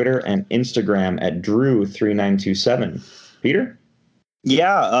on Twitter and Instagram at Drew3927. Peter?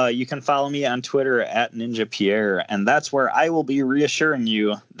 Yeah, you can follow me on Twitter at Ninja Pierre, and that's where I will be reassuring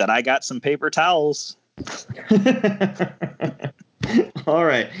you that I got some paper towels. All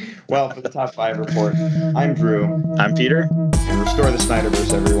right. Well, for the Top 5 Report, I'm Drew. I'm Peter. And restore the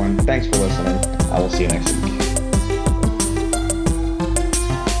Snyderverse, everyone. Thanks for listening. I will see you next week.